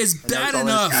 It's bad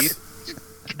enough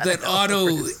that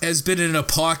Otto has been in a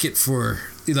pocket for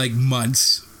like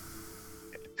months.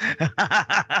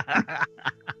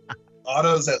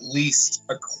 Otto's at least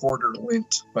a quarter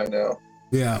lint by now.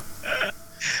 Yeah.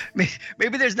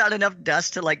 Maybe there's not enough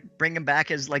dust to like bring him back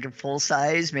as like a full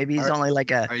size. Maybe he's only like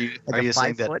a. Are you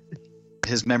saying that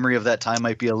his memory of that time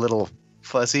might be a little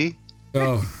fuzzy?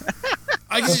 Oh,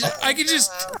 I could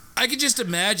just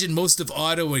imagine most of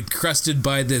Otto encrusted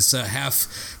by this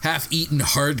half-eaten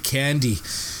hard candy.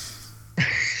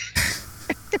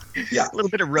 Yeah, a little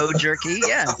bit of road jerky.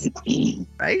 Yeah,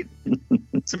 right.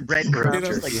 Some breadcrumbs You know,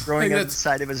 just like throwing like out the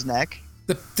side of his neck.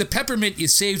 The peppermint you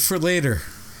saved for later.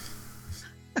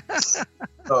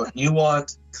 So you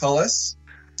want Cullis,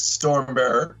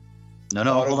 Stormbearer. No,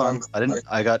 Otto hold on. von I didn't.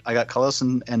 I got Cullis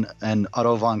and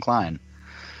Otto von Klein.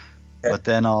 Okay. But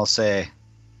then I'll say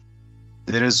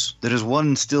there is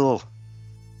one still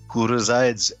who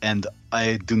resides, and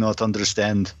I do not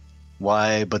understand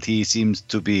why, but he seems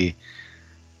to be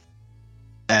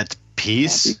at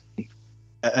peace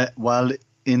while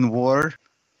in war.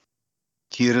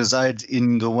 He resides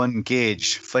in the one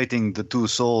cage, fighting the two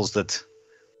souls that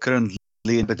currently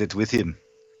inhabit with him.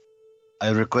 I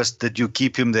request that you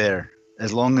keep him there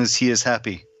as long as he is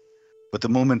happy. But the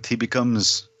moment he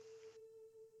becomes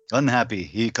unhappy,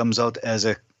 he comes out as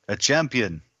a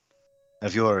champion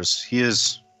of yours. He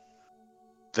is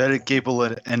very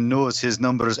capable and knows his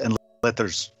numbers and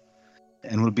letters,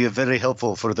 and will be very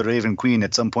helpful for the Raven Queen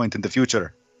at some point in the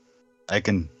future.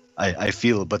 I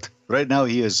feel, but right now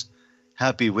he is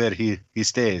happy where he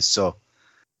stays. So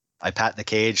I pat the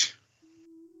cage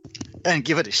and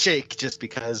give it a shake just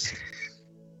because.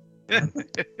 Yeah.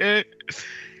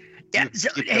 So,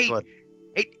 hey,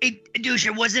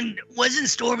 Dusha, wasn't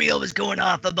Stormy always going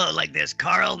off about like this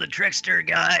Carl the trickster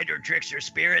guide or trickster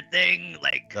spirit thing?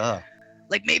 Like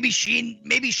maybe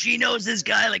she knows this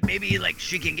guy. Like maybe like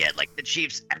she can get like the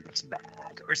chief's axe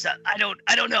back or something. I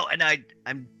don't know. And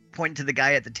I'm pointing to the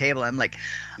guy at the table. I'm like,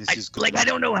 I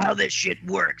don't know how this shit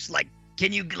works. Like,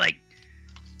 can you do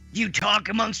you talk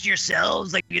amongst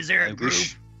yourselves? Like, is there a group?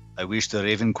 I wish the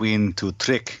Raven Queen to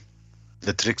trick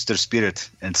the trickster spirit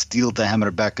and steal the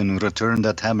hammer back and return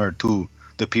that hammer to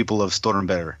the people of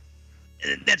Stormbearer.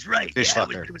 That's right. Yeah,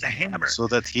 it was a hammer. So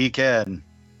that he can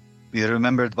be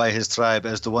remembered by his tribe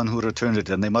as the one who returned it,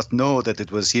 and they must know that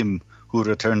it was him who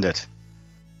returned it.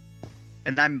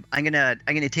 And I'm gonna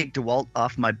take DeWalt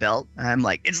off my belt. I'm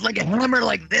like, It's like a hammer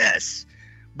like this,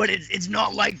 but it's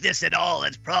not like this at all.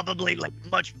 It's probably like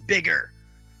much bigger,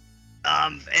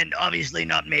 and obviously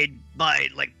not made by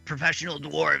like professional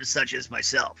dwarves such as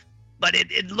myself. But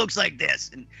it looks like this,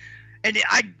 and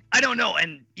I don't know,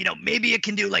 and you know maybe it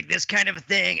can do like this kind of a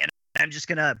thing. And I'm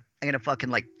gonna fucking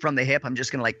like from the hip. I'm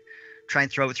just gonna like try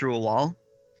and throw it through a wall.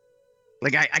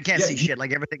 Like I can't see shit.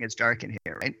 Like everything is dark in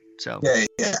here, right? So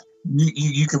Yeah.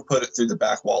 You can put it through the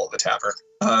back wall of the tavern.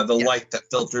 The light that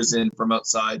filters in from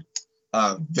outside,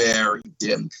 very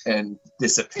dim and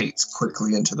dissipates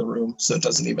quickly into the room, so it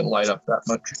doesn't even light up that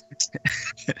much.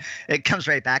 It comes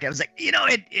right back. I was like,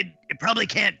 it probably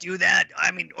can't do that.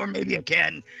 I mean, or maybe it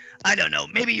can. I don't know.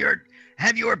 Maybe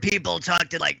have your people talk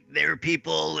to like their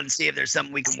people and see if there's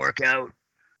something we can work out.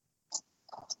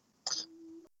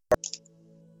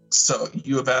 So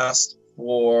you have asked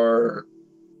for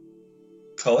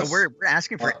Cullis. we're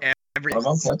asking for everything.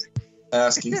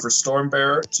 Asking for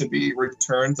Stormbearer to be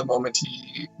returned the moment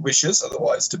he wishes,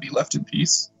 otherwise to be left in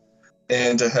peace,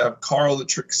 and to have Carl the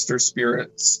Trickster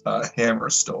Spirit's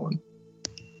hammer stolen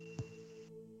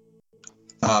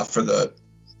for the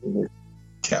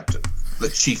captain, the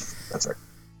chief. That's right.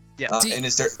 Yeah. And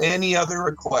is there any other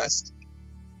request?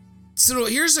 So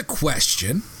here's a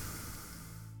question.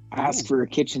 Ask for a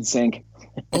kitchen sink.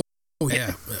 Oh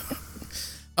yeah.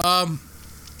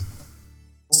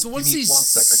 So once Give me these 1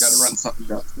 sec, I gotta run something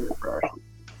downstairs for her.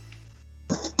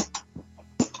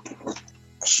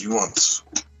 She wants,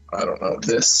 I don't know,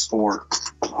 this or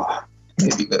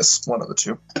maybe this. One of the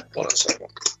two. Hold on a second.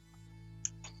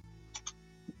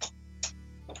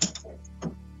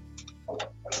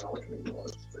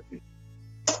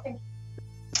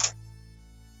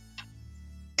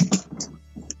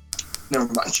 Never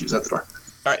mind, she was at the door.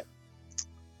 All right.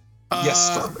 Yes,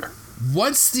 Stormbearer.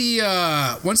 Once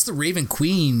the Raven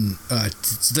Queen,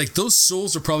 like those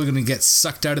souls are probably going to get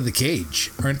sucked out of the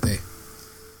cage, aren't they?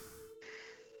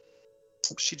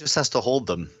 She just has to hold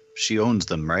them. She owns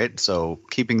them, right? So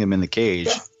keeping them in the cage,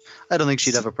 I don't think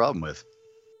she'd have a problem with.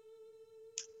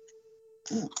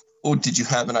 Oh, did you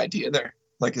have an idea there?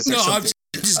 Like, is there No, something?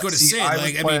 I'm just going to say, I was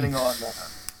like, I planning mean, on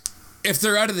if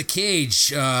they're out of the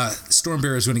cage,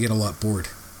 Stormbearer is going to get a lot bored.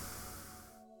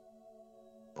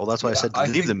 Well, that's why I said to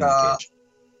leave them in the cage.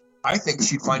 I think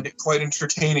she'd find it quite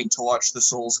entertaining to watch the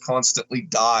souls constantly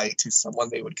die to someone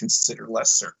they would consider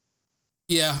lesser.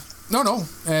 Yeah. No.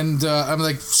 And I'm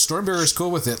like, Stormbearer is cool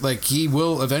with it. Like, he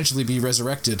will eventually be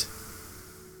resurrected.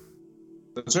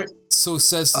 That's right. So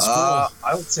says the scroll.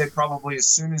 I would say probably as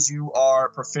soon as you are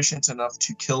proficient enough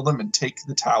to kill them and take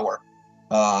the tower.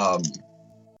 A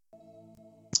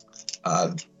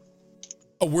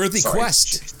worthy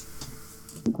quest.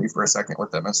 Wait for a second with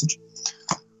that message.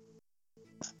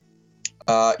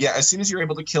 Yeah, as soon as you're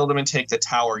able to kill them and take the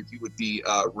tower, you would be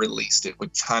released. It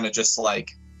would kind of just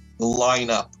like line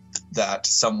up that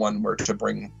someone were to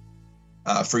bring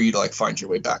for you to like find your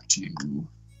way back to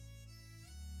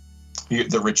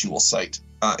the ritual site,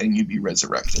 and you'd be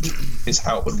resurrected. Is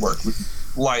how it would work. Would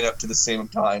line up to the same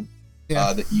time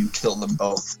that you kill them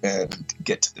both and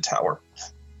get to the tower.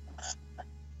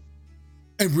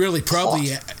 And really,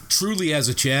 probably, truly as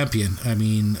a champion. I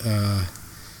mean,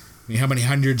 how many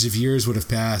hundreds of years would have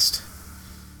passed?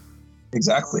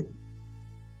 Exactly.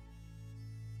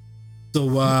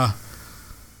 So,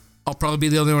 I'll probably be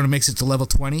the only one who makes it to level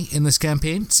 20 in this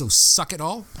campaign, so suck it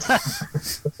all.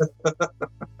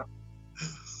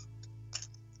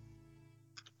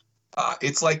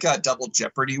 It's like double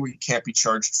jeopardy where you can't be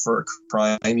charged for a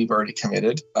crime you've already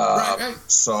committed. Right.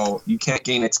 So you can't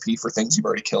gain XP for things you've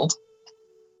already killed.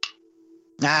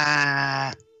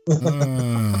 Ah.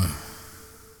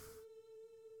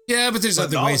 Yeah, but there's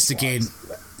other ways to gain.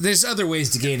 There's other ways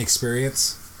to gain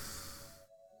experience.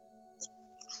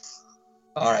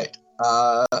 All right.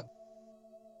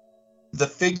 The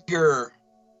figure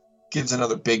gives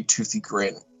another big toothy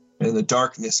grin, and the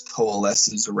darkness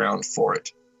coalesces around for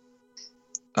it.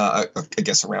 I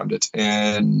guess around it,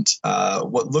 and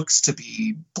what looks to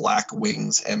be black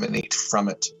wings emanate from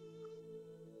it.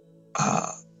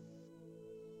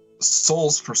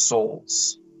 Souls for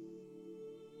souls.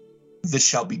 This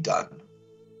shall be done.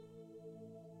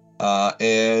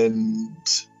 And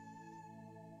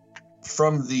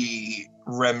from the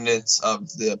remnants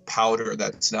of the powder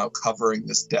that's now covering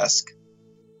this desk,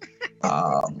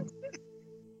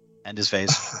 And his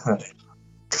face.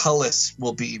 Cullis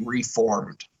will be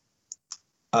reformed.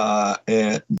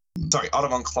 Audemon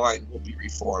Klein will be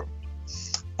reformed.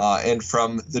 And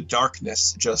from the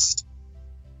darkness, just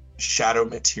shadow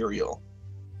material,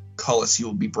 Cullis, you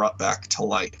will be brought back to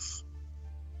life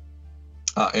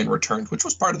and returned, which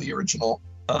was part of the original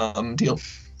deal.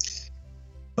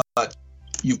 But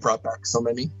you've brought back so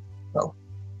many. So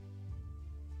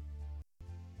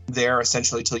there,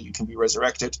 essentially, till you can be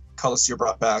resurrected. Cullis, you're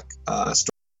brought back.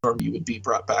 Storm, you would be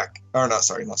brought back. Or not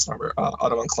Storm.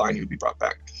 Audemon Klein, you would be brought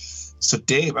back. So,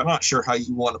 Dave, I'm not sure how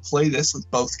you want to play this with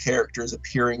both characters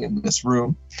appearing in this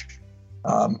room.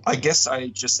 I guess I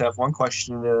just have one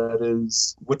question. That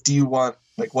is, what do you want?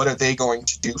 Like, what are they going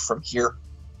to do from here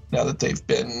now that they've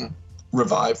been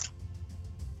revived?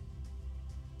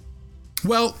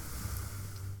 Well,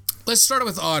 let's start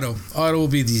with Otto. Otto will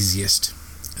be the easiest.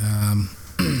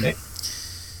 Okay.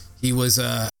 He was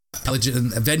a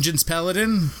Vengeance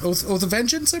Paladin, Oath of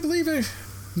Vengeance, I believe.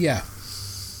 Yeah.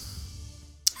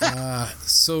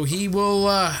 So he will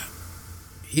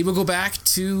go back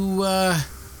to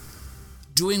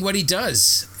doing what he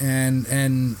does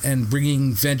and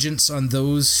bringing vengeance on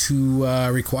those who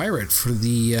require it for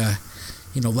the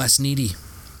less needy.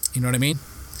 You know what I mean?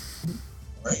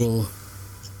 Right. Well,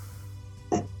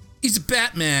 he's a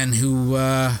Batman who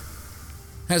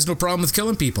has no problem with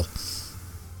killing people.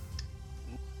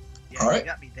 Yeah, All right. You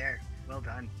got me there. Well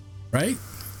done. Right?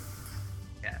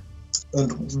 Yeah.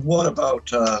 And what about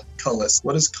Cullis?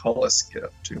 What does Cullis get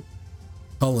up to?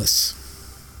 Cullis.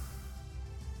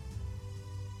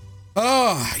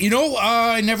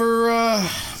 I never.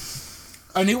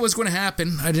 I knew it was going to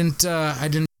happen. I didn't.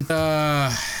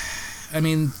 I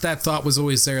mean, that thought was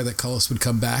always there that Cullis would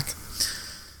come back.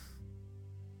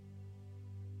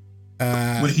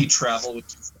 Would he travel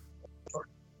with you?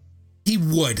 He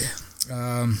would.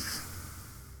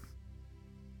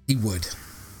 He would.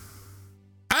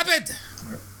 Abed!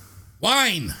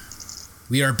 Wine!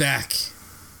 We are back.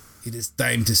 It is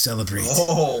time to celebrate.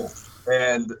 Oh,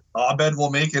 and Abed will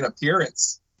make an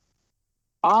appearance.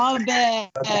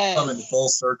 Abed! Come in full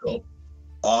circle.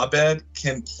 Abed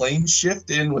can plane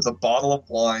shift in with a bottle of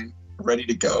wine ready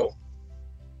to go.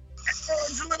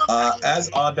 As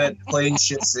Abed plane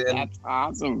shifts in, That's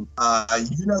awesome.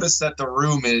 you notice that the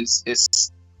room is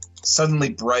suddenly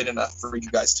bright enough for you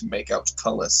guys to make out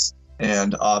Cullis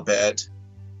and Abed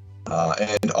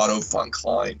and Otto von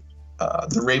Klein.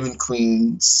 The Raven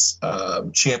Queen's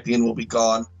champion will be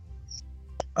gone,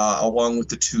 along with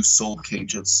the two soul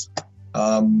cages.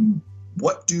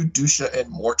 What do Dusha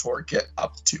and Mortor get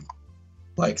up to,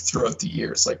 like, throughout the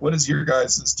years? Like, what is your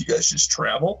guys'? Do you guys just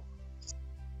travel?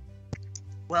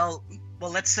 Well,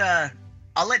 let's.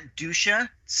 I'll let Dusha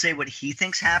say what he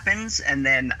thinks happens, and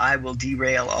then I will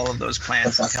derail all of those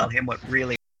plans and tell him what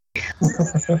really.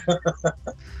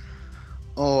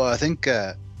 I think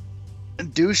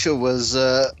Dusha was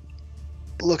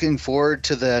looking forward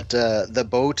to that the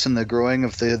boat and the growing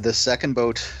of the second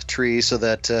boat tree, so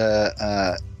that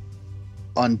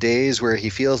on days where he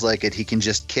feels like it, he can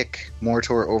just kick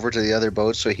Mortor over to the other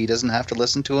boat so he doesn't have to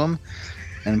listen to him.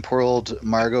 And poor old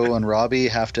Margot and Robbie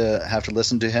have to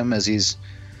listen to him as he's,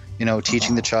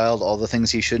 teaching the child all the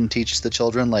things he shouldn't teach the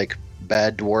children, like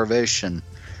bad dwarvish and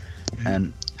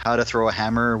how to throw a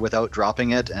hammer without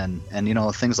dropping it, and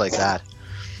things like that.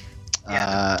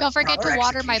 Yeah. Don't forget to Proper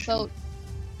water my execution.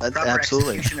 boat. Proper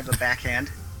Absolutely. execution of a backhand.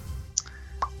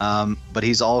 But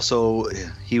he's also,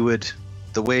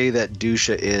 the way that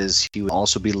Dusha is, he would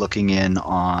also be looking in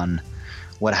on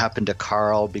what happened to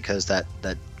Carl, because that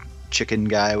chicken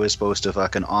guy was supposed to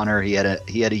fucking honor. He had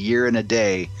a year and a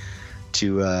day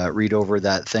to read over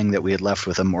that thing that we had left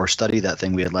with him, or study that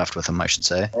thing we had left with him, I should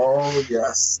say. Oh,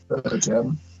 yes. The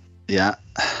gem. Yeah.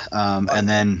 And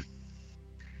then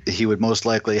he would most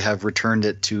likely have returned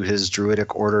it to his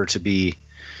druidic order to be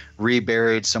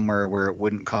reburied somewhere where it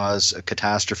wouldn't cause a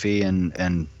catastrophe,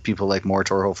 and people like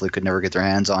Mortor hopefully could never get their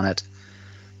hands on it.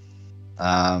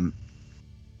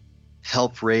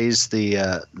 Help raise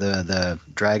the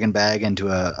dragon bag into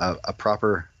a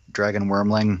proper dragon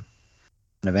wormling,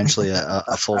 and eventually a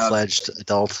full-fledged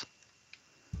adult,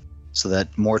 so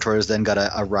that Mortor has then got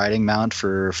a riding mount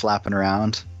for flapping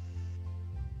around.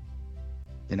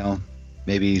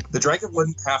 Maybe The dragon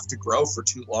wouldn't have to grow for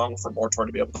too long for Mortor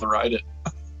to be able to ride it.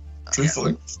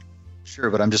 Truthfully. Sure,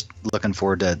 but I'm just looking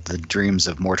forward to the dreams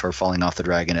of Mortor falling off the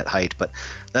dragon at height, but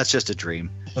that's just a dream.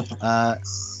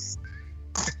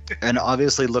 And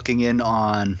obviously looking in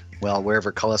on,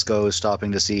 wherever Cullis goes,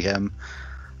 stopping to see him,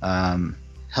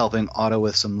 helping Otto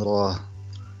with some little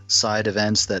side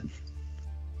events that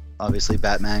obviously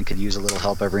Batman could use a little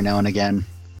help every now and again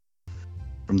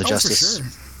from the Justice For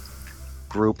sure.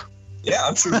 group. Yeah,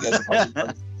 I'm sure you guys are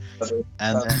probably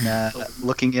And then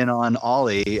looking in on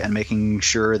Ollie and making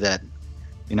sure that,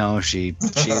 she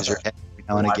shaves her head every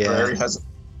now and library again, has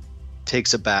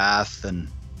takes a bath, and,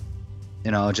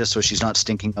 just so she's not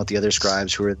stinking out the other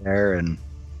scribes who are there. And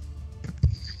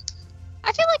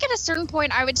I feel like at a certain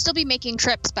point I would still be making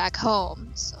trips back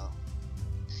home. So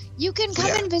you can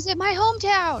come and visit my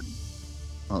hometown.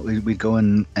 well, we'd go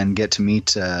in and get to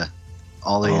meet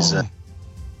Ollie's.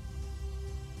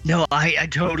 No, I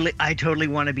totally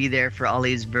want to be there for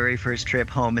Ollie's very first trip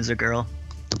home as a girl.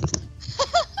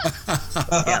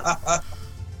 Yeah.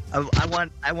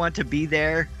 I want to be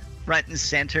there front and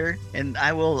center, and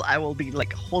I will be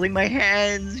like holding my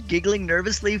hands, giggling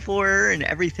nervously for her and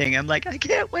everything. I'm like, I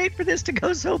can't wait for this to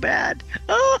go so bad.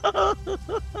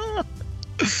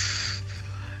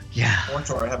 Yeah.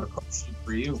 Mortor, I have a question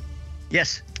for you.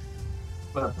 Yes.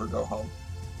 You ever go home?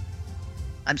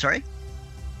 I'm sorry.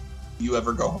 You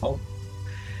ever go home?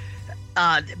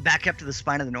 Back up to the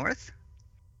Spine of the North,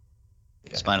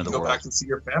 Yeah. Spine of You the go world. back and see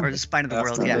your or family. the Spine of the After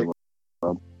World. Yeah. they-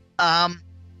 I'm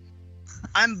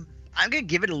gonna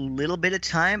give it a little bit of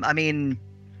time. I mean,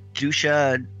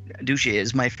 Dusha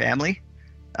is my family.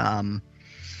 I'll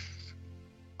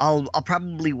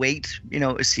probably wait,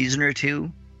 a season or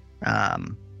two.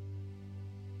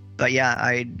 But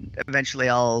yeah,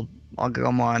 I'll go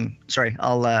on. Sorry,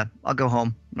 I'll go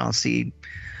home and I'll see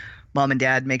Mom and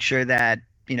Dad, make sure that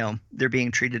they're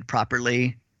being treated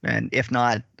properly, and if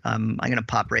not, I'm gonna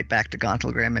pop right back to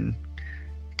Gauntlgrim and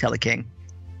tell the king.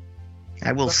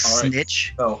 I will All right.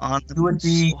 snitch So, on them you would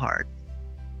be- so hard.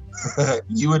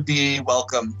 You would be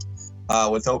welcomed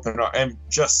with open arms and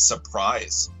just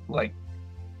surprised. Like,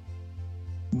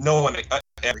 no one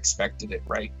ever expected it,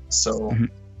 right? So, Mhm.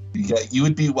 yeah, you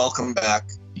would be welcomed back.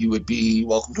 You would be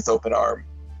welcomed with open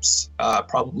arms.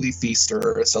 Probably feast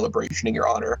or a celebration in your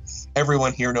honor.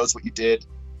 Everyone here knows what you did.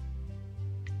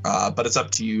 But it's up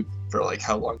to you for like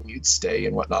how long you'd stay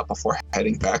and whatnot before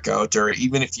heading back out, or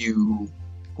even if you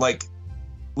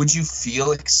would you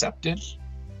feel accepted,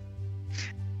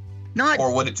 Not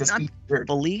or would it just not be weird?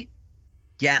 fully.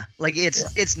 Yeah, like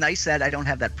it's nice that I don't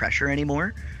have that pressure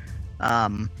anymore.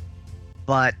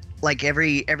 But like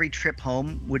every trip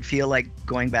home would feel like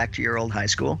going back to your old high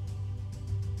school,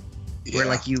 where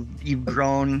like you've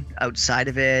grown outside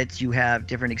of it, you have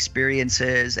different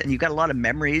experiences, and you've got a lot of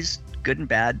memories, good and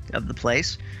bad, of the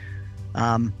place.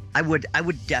 I would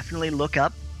definitely look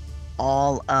up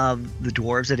all of the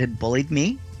dwarves that had bullied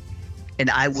me, and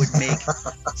I would make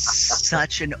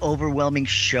such an overwhelming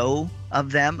show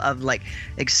of them, of like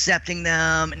accepting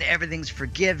them, and everything's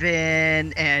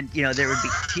forgiven, and there would be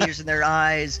tears in their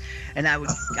eyes, and I would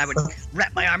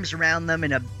wrap my arms around them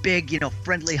in a big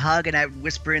friendly hug, and I would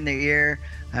whisper in their ear.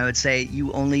 I would say,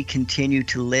 "You only continue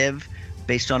to live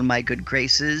based on my good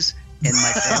graces and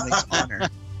my family's honor."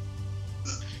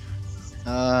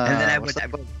 And then I would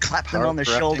clap them on the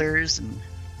correcting? shoulders, and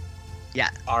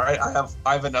All right, I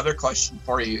have another question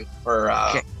for you. For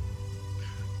Okay.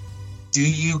 do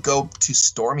you go to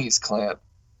Stormy's clan?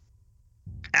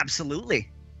 Absolutely.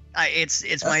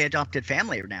 It's my adopted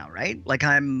family now, right? Like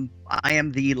I am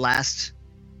the last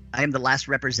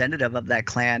representative of that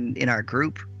clan in our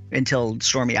group until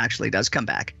Stormy actually does come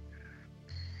back.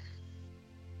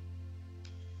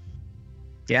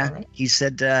 Yeah, Right. he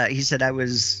said I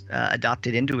was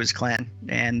adopted into his clan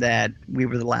and that we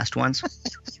were the last ones.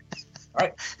 All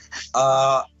right.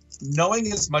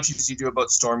 Knowing as much as you do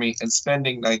about Stormy and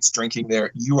spending nights drinking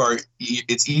there,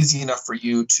 it's easy enough for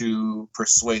you to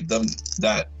persuade them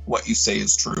that what you say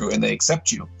is true and they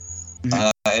accept you. Mhm.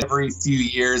 Every few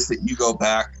years that you go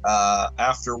back,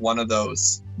 after one of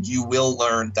those, you will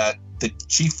learn that the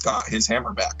chief got his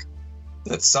hammer back.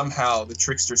 That somehow the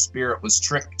trickster spirit was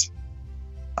tricked.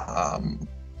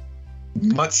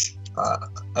 Much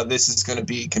of this is going to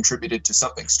be contributed to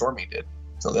something Stormy did.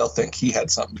 So they'll think he had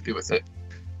something to do with it.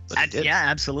 Yeah,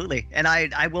 absolutely. And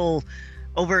I will,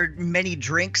 over many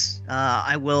drinks,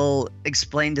 I will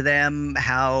explain to them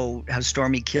how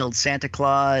Stormy killed Santa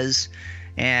Claus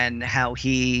and how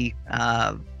he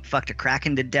fucked a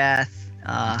kraken to death,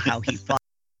 how he fought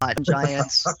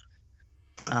giants,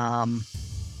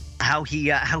 how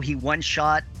he one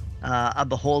shot a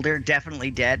beholder,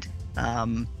 definitely dead,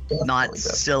 not dead.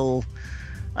 still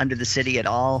under the city at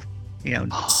all. You know,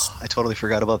 I totally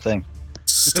forgot about thing.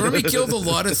 Stormy killed a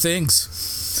lot of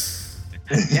things.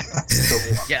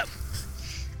 Yep.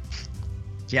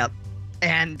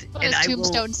 And What and his I will.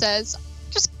 tombstone says,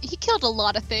 he killed a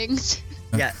lot of things.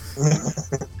 Yeah.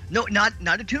 No, not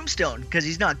a tombstone, because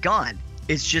he's not gone.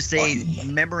 It's just a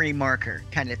memory marker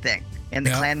kind of thing, and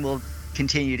the Yeah. clan will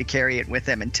continue to carry it with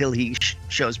him until he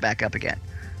shows back up again.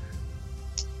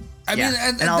 I mean,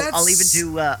 and I'll that's-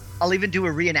 I'll even do a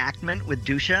reenactment with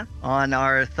Dusha on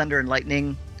our Thunder and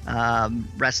Lightning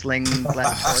wrestling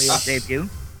gladiatorial debut.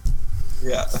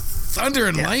 Yeah. Thunder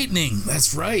and lightning.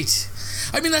 That's right.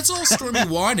 I mean, that's all Stormy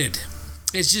wanted.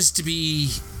 It's just to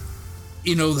be,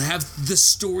 have the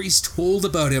stories told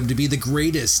about him, to be the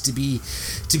greatest, to be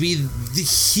the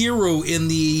hero in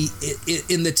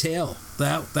the tale.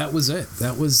 That was it.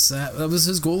 That was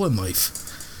his goal in life.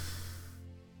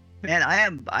 Man,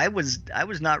 I was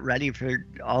not ready for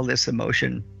all this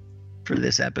emotion for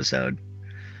this episode.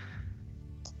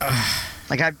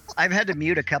 Like I've had to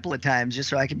mute a couple of times just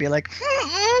so I could be like,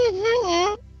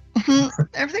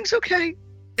 everything's okay.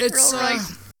 It's We're all right.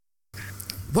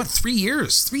 What, 3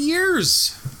 years? 3 years.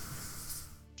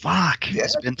 Fuck. Yeah,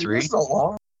 It's been 3. a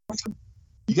long time.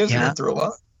 You guys Yeah. went through a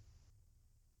lot.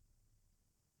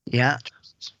 Yeah.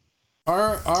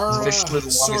 Our Officially the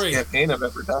longest sorry. campaign I've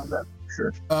ever done, that for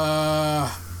sure.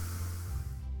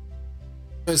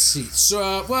 Let's see.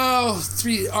 So,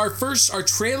 our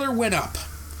trailer went up.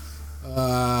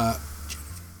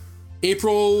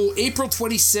 April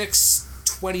 26,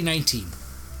 2019.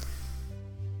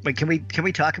 Wait, can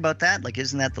we talk about that? Like,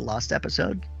 isn't that the lost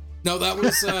episode? No, that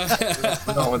was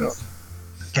No.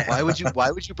 Why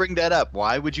would you bring that up?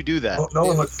 Why would you do that? No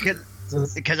one looks.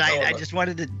 Because I just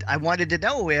wanted to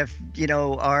know if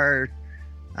our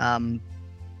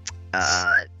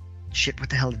what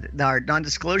the hell, our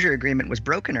non-disclosure agreement was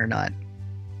broken or not.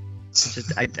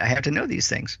 Just, I have to know these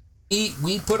things.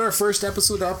 we put our first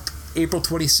episode up April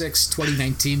 26,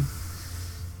 2019.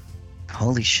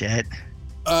 Holy shit.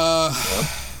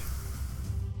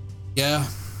 Yeah.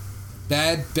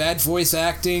 Bad voice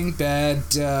acting, bad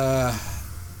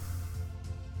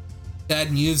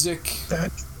music,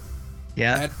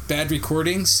 Yeah. bad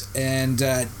recordings, and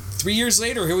 3 years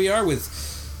later, here we are with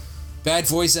bad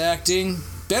voice acting,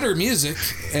 better music,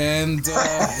 and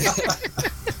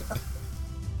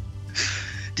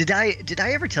Did I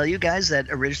ever tell you guys that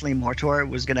originally Mortor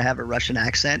was gonna have a Russian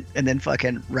accent and then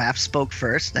fucking Raph spoke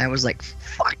first, and I was like,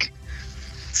 fuck,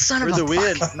 son For of the a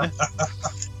win. fuck.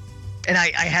 And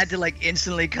I had to like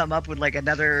instantly come up with like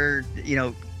another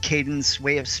cadence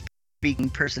way of speaking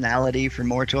personality for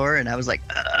Mortor, and I was like,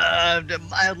 the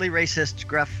mildly racist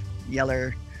gruff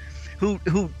yeller,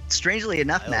 who strangely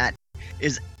enough, Matt,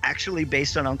 is actually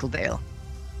based on Uncle Dale.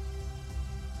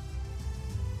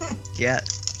 Yeah.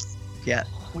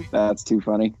 That's too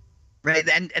funny. Right,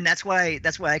 and that's why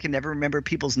I can never remember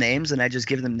people's names, and I just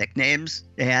give them nicknames,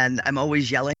 and I'm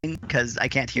always yelling because I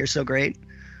can't hear so great.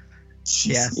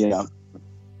 Yeah, Yeah.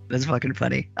 that's fucking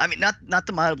funny. I mean, not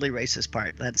the mildly racist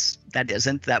part. That's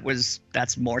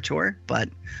Mortor, but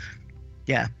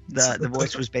yeah, the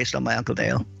voice was based on my Uncle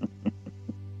Dale.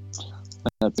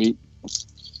 That's neat.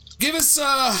 give us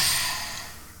a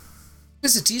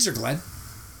teaser, Glenn.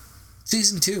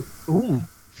 Season 2. Ooh,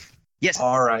 yes.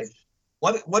 All right.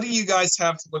 What do you guys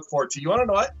have to look forward to? You want to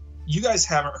know what? you guys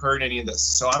haven't heard any of this,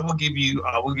 so I will give you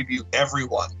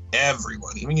everyone,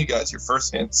 even you guys, your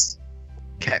first hints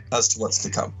as to what's to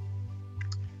come.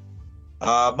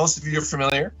 Most of you are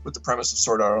familiar with the premise of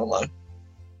Sword Art Online.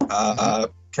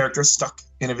 Characters stuck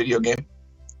in a video game.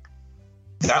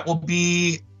 That will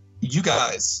be you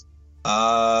guys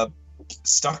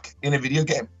stuck in a video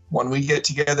game. When we get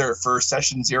together for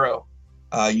session 0,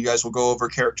 you guys will go over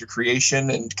character creation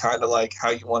and kind of like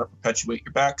how you want to perpetuate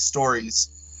your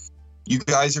backstories. You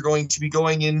guys are going to be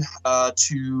going in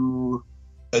to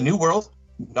a new world,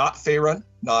 not Faerun,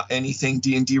 not anything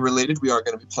D&D related. We are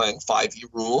going to be playing 5e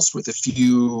rules with a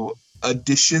few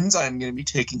additions. I'm going to be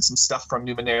taking some stuff from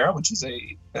Numenera, which is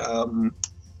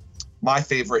my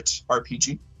favorite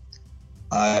RPG.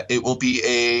 It will be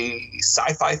a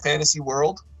sci-fi fantasy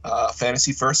world,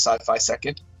 fantasy first, sci-fi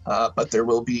second, but there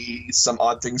will be some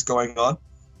odd things going on.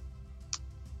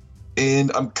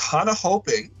 And I'm kind of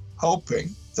hoping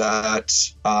that,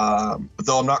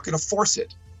 though I'm not going to force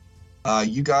it,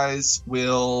 you guys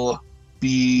will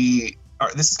be...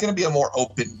 this is going to be a more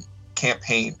open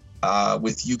campaign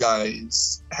with you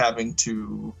guys having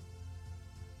to...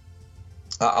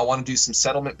 I want to do some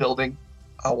settlement building.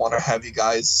 I want to have you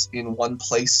guys in one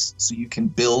place so you can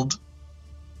build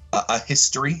a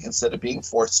history instead of being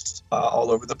forced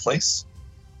all over the place.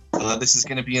 This is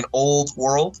going to be an old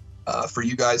world for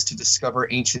you guys to discover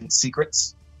ancient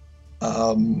secrets.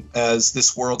 As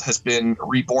this world has been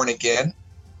reborn again.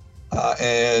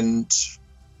 And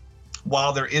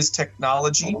while there is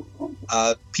technology,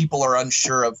 people are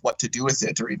unsure of what to do with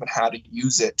it or even how to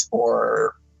use it,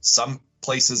 or some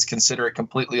places consider it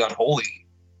completely unholy,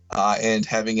 and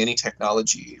having any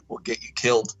technology will get you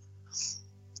killed.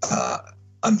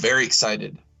 I'm very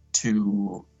excited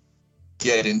to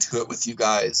get into it with you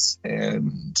guys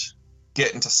and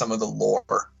get into some of the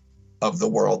lore of the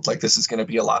world. Like, this is going to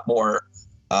be a lot more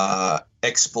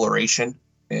exploration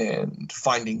and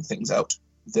finding things out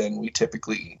than we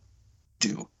typically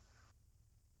do.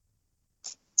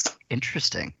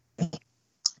 Interesting.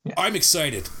 Yeah. I'm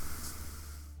excited.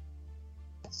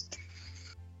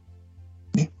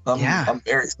 I'm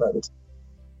very excited.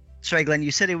 Sorry, Glenn,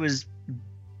 you said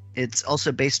it's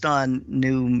also based on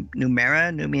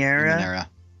Numenera?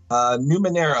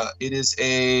 Numenera. It is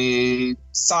a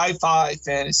sci-fi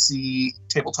fantasy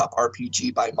tabletop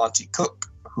RPG by Monty Cook,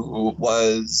 who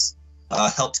was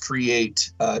helped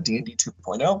create D&D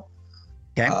 2.0.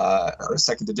 Or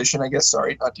second edition, I guess.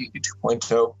 Sorry, not D&D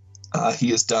 2.0. He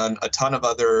has done a ton of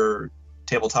other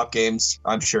tabletop games.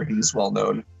 I'm sure he's well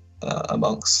known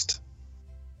amongst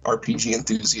RPG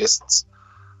enthusiasts.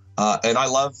 And I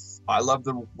love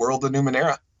the world of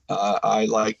Numenera. I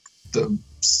like the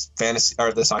fantasy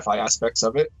or the sci-fi aspects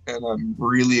of it, and I'm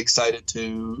really excited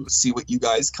to see what you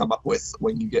guys come up with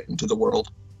when you get into the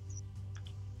world.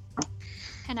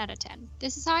 10 out of 10.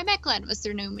 This is how I met Glenn, was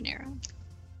through Numenera.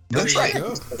 That's There right. you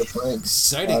go.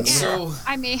 Exciting. So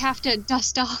I may have to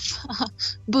dust off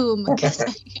Boom, because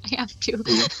I have to.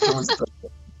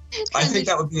 I think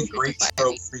that would be a great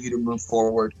trope for you to move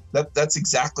forward. That's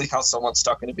exactly how someone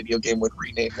stuck in a video game would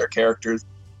rename their characters.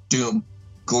 Doom,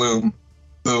 Gloom,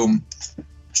 Boom.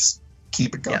 Just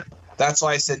keep it going. Yeah. That's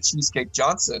why I said Cheesecake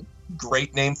Johnson.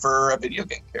 Great name for a video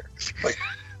game character. Like,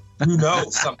 who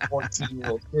knows? Some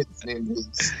 14-year-old kid's named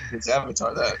his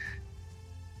avatar that.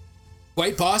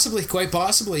 Quite possibly.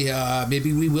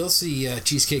 Maybe we will see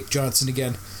Cheesecake Johnson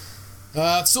again.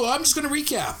 So I'm just going to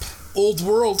recap. Old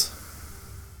world,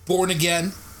 born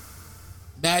again,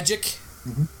 magic,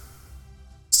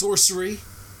 sorcery,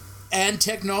 and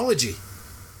technology.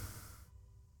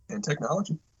 Going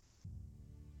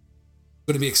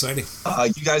to be exciting.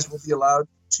 You guys will be allowed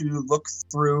to look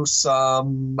through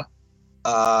some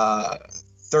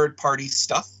third-party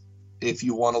stuff if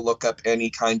you want to look up any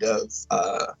kind of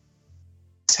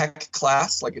tech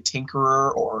class, like a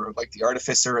tinkerer or like the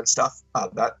artificer and stuff.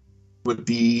 That would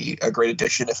be a great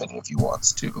addition if any of you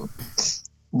wants to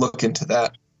look into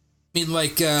that. I mean,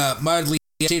 like mildly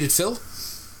updated Phil,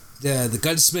 the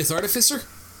gunsmith artificer.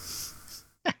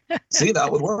 See,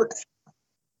 that would work.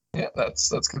 Yeah, that's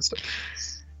good stuff.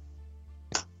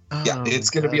 Yeah, it's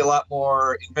going to be a lot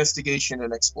more investigation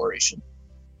and exploration.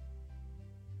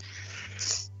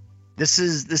 This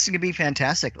is going to be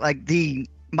fantastic. Like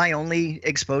my only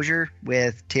exposure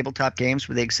with tabletop games,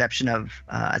 with the exception of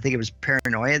I think it was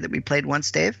Paranoia that we played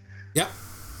once, Dave. Yeah.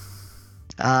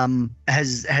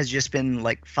 Has just been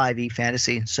like 5e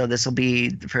fantasy. So this will be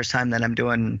the first time that I'm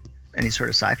doing any sort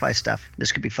of sci-fi stuff.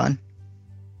 This could be fun.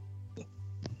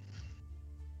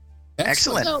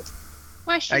 Excellent. So,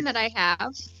 question that I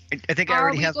have. I think I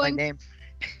already have my name.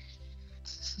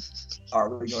 Are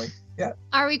we going?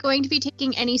 Are we going to be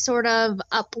taking any sort of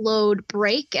upload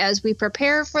break as we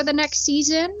prepare for the next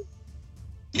season?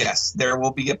 Yes, there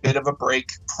will be a bit of a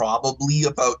break, probably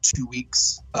about 2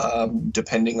 weeks,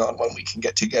 depending on when we can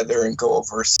get together and go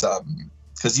over some,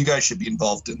 because you guys should be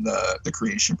involved in the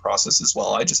creation process as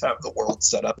well. I just have the world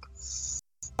set up.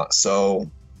 So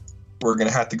we're going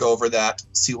to have to go over that,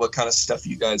 see what kind of stuff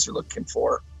you guys are looking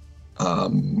for,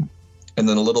 and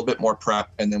then a little bit more prep,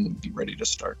 and then we'll be ready to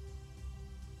start.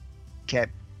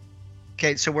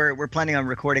 Okay, so we're planning on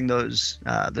recording those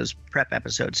prep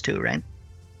episodes too, right?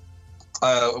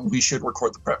 We should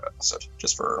record the prep episode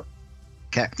just for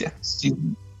see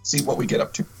what we get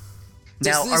up to.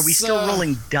 Now, are we still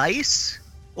rolling dice,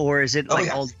 or is it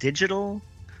all digital?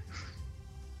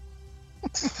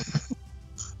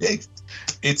 Yeah,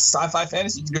 it's sci-fi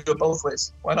fantasy. You can do it both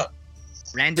ways. Why not?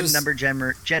 Random number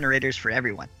generators for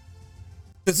everyone.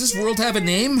 Does this world have a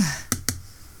name?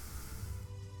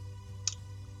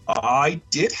 I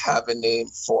did have a name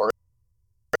for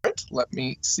it. Let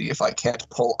me see if I can't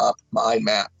pull up my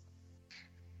map.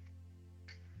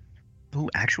 Ooh,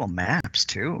 actual maps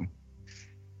too.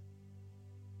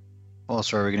 Well,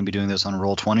 so are we going to be doing this on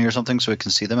Roll20 or something so we can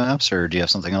see the maps, or do you have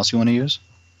something else you want to use?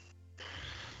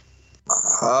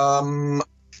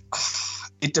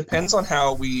 It depends on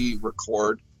how we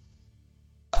record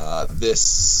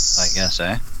this. I guess,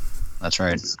 eh? That's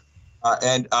right.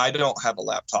 And I don't have a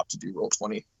laptop to do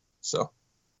Roll20, so.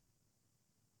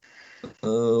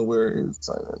 Where is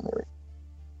sign in there?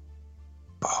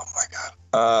 Oh my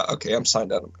god. Okay, I'm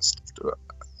signed out of my stuff.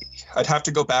 I'd have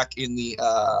to go back in the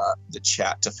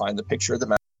chat to find the picture of the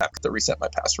map to reset my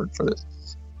password for this.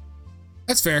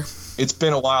 That's fair. It's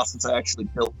been a while since I actually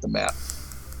built the map.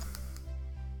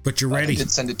 But you're ready. I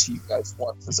did send it to you guys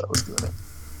once as I was doing it.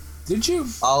 Did you?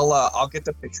 I'll get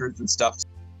the pictures and stuff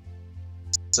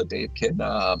so Dave can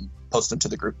post them to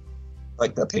the group,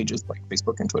 like the pages, like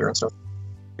Facebook and Twitter and stuff.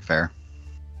 Fair.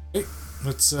 Hey,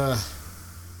 let's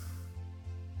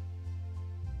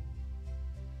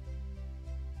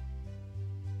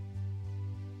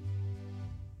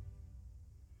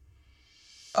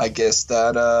I guess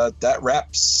that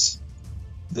wraps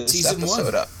this Season episode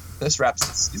 1 up. This wraps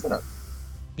the season up.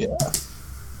 Yeah.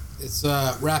 It's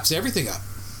wraps everything up.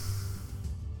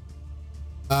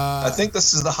 I think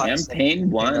this is the highest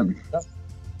Campaign 1.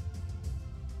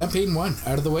 Campaign 1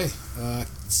 out of the way.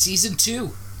 Season 2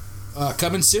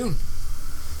 coming soon.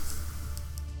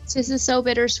 This is so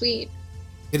bittersweet.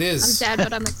 It is. I'm sad,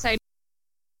 but I'm excited.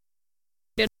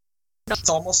 It's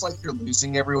almost like you're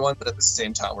losing everyone, but at the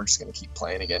same time, we're just going to keep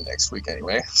playing again next week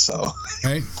anyway. So.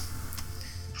 Right.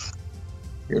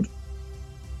 Weird.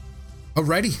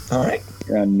 Alrighty. All right.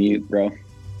 You're on mute, bro.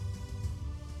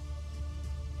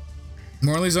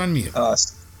 Morley's on mute. Well,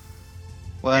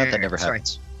 that never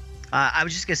happens. I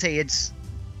was just gonna say it's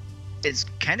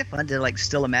kind of fun to like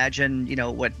still imagine,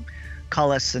 what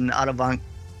Collis and Autobank.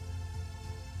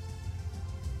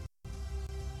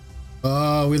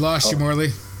 Oh, we lost you,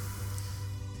 Morley.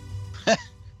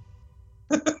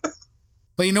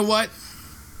 But you know what?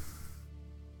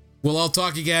 We'll all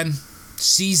talk again.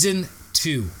 Season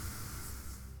 2.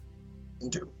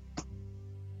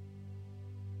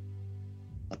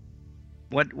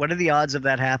 What are the odds of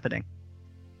that happening?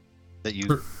 That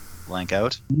you blank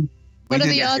out? What are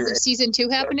the odds of season 2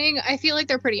 happening? I feel like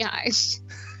they're pretty high.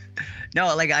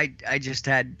 No, like I just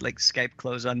had like Skype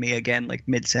close on me again, like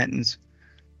mid-sentence.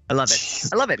 I love it.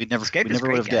 I love it. We never Skype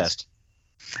would have guessed.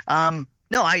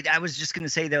 No, I was just going to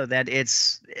say, though, that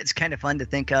it's kind of fun to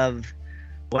think of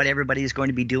what everybody is going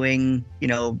to be doing,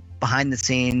 behind the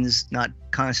scenes, not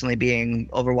constantly being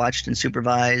overwatched and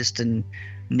supervised and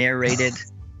narrated.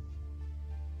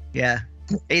 Yeah.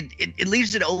 It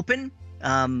leaves it open.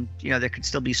 There could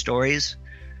still be stories.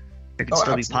 There could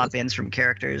still be pop-ins from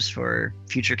characters for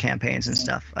future campaigns and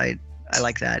stuff. I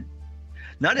like that.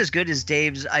 Not as good as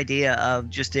Dave's idea of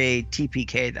just a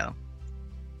TPK, though.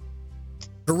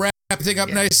 To wrap everything up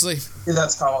nicely. Yeah,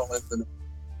 that's how I'll live the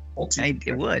whole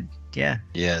It would, yeah.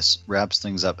 Yes, wraps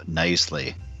things up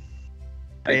nicely.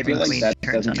 I feel like that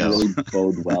doesn't really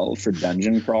bode well for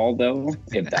Dungeon Crawl, though.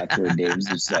 If that's where Dave's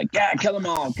just like, yeah, kill them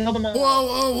all.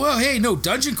 Whoa, hey, no,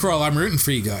 Dungeon Crawl, I'm rooting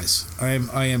for you guys. I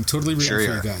am totally rooting for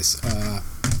you guys.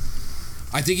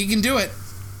 I think you can do it.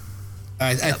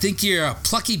 I think you're a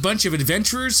plucky bunch of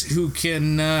adventurers who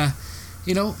can,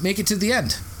 make it to the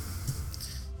end.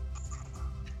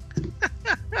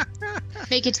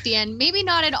 Make it to the end. Maybe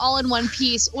not it all in one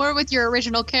piece or with your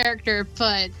original character,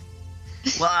 but...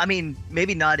 Well, I mean,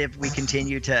 maybe not if we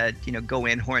continue to, go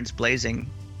in horns blazing,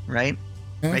 right?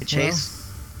 Yeah, right,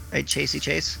 Chase? Right,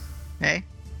 Chase? Hey?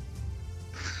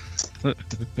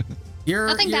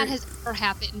 Nothing bad has ever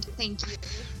happened. Thank you.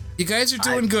 You guys are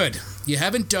doing good. You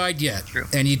haven't died yet. True.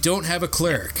 And you don't have a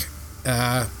cleric.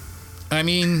 I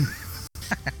mean...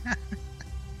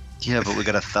 Yeah, but we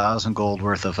got 1,000 gold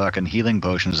worth of fucking healing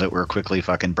potions that we're quickly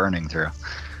fucking burning through.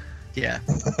 Yeah.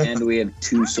 And we have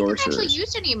 2 I haven't actually sorcerers.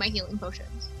 used any of my healing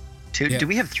potions. Yeah. Do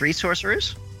we have 3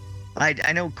 sorcerers?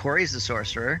 I know Corey's the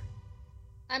sorcerer.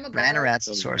 I'm a bard. Ranarat's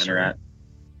the sorcerer.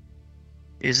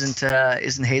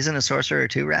 Isn't Hazen a sorcerer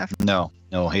too, Raph? No,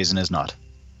 Hazen is not.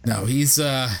 No, he's... You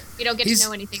don't get to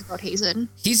know anything about Hazen.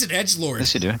 He's an edgelord.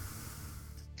 Yes, you do.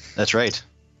 That's right.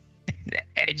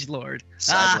 Edgelord.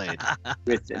 Sideblade.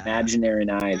 With imaginary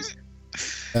knives.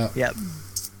 Yep. A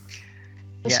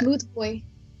Yeah. smooth boy.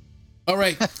 All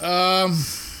right. I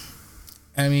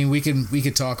mean, we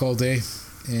could talk all day,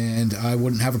 and I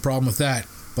wouldn't have a problem with that.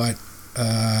 But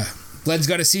Glenn's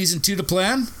got a season 2 to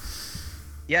plan.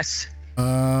 Yes.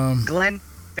 Glenn,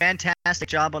 fantastic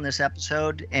job on this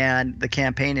episode and the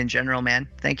campaign in general, man.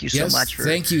 Thank you so much for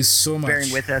thank you so much.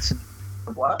 bearing with us and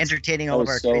entertaining all That of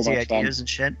our was so crazy much fun. ideas and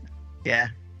shit. Yeah.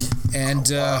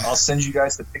 And I'll send you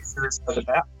guys the pictures of the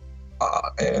map,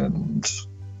 and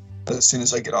as soon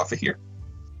as I get off of here.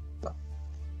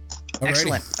 alrighty.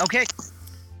 Excellent. Okay.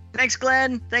 Thanks,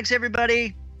 Glenn. Thanks,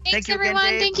 everybody. Thanks, Thank you again, everyone.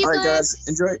 Dave. Thank you, All right, Glenn. guys,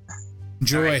 enjoy.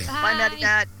 Enjoy. Bye, Natty Bye.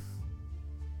 Nat.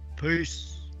 Peace.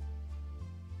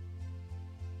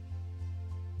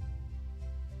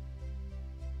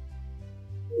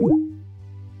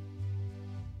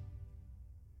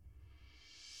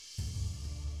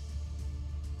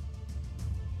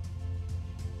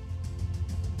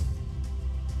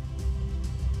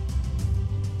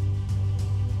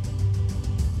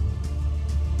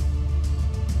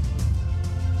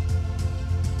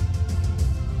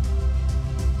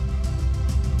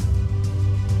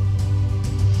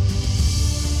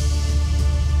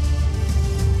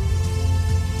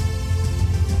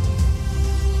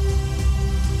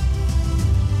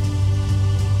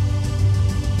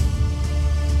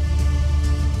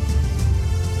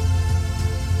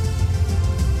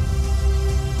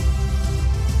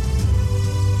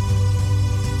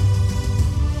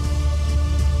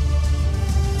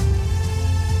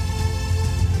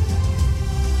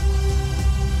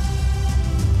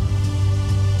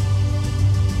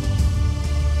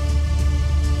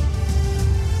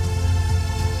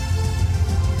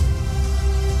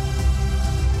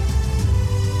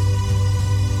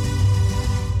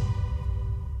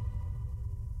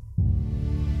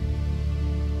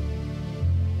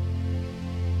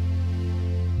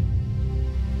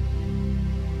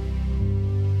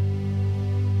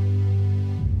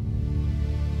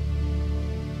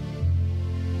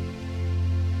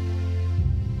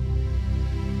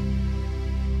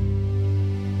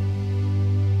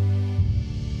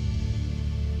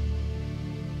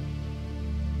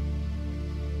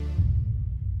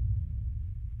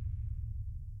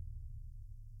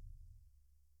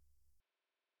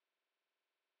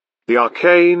 The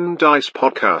Arcane Dice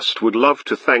Podcast would love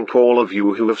to thank all of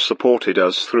you who have supported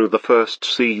us through the first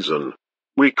season.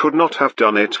 We could not have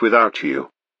done it without you.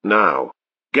 Now,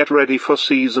 get ready for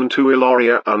Season 2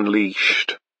 Illyria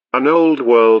Unleashed. An old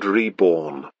world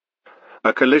reborn.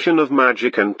 A collision of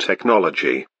magic and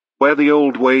technology, where the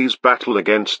old ways battle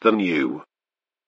against the new.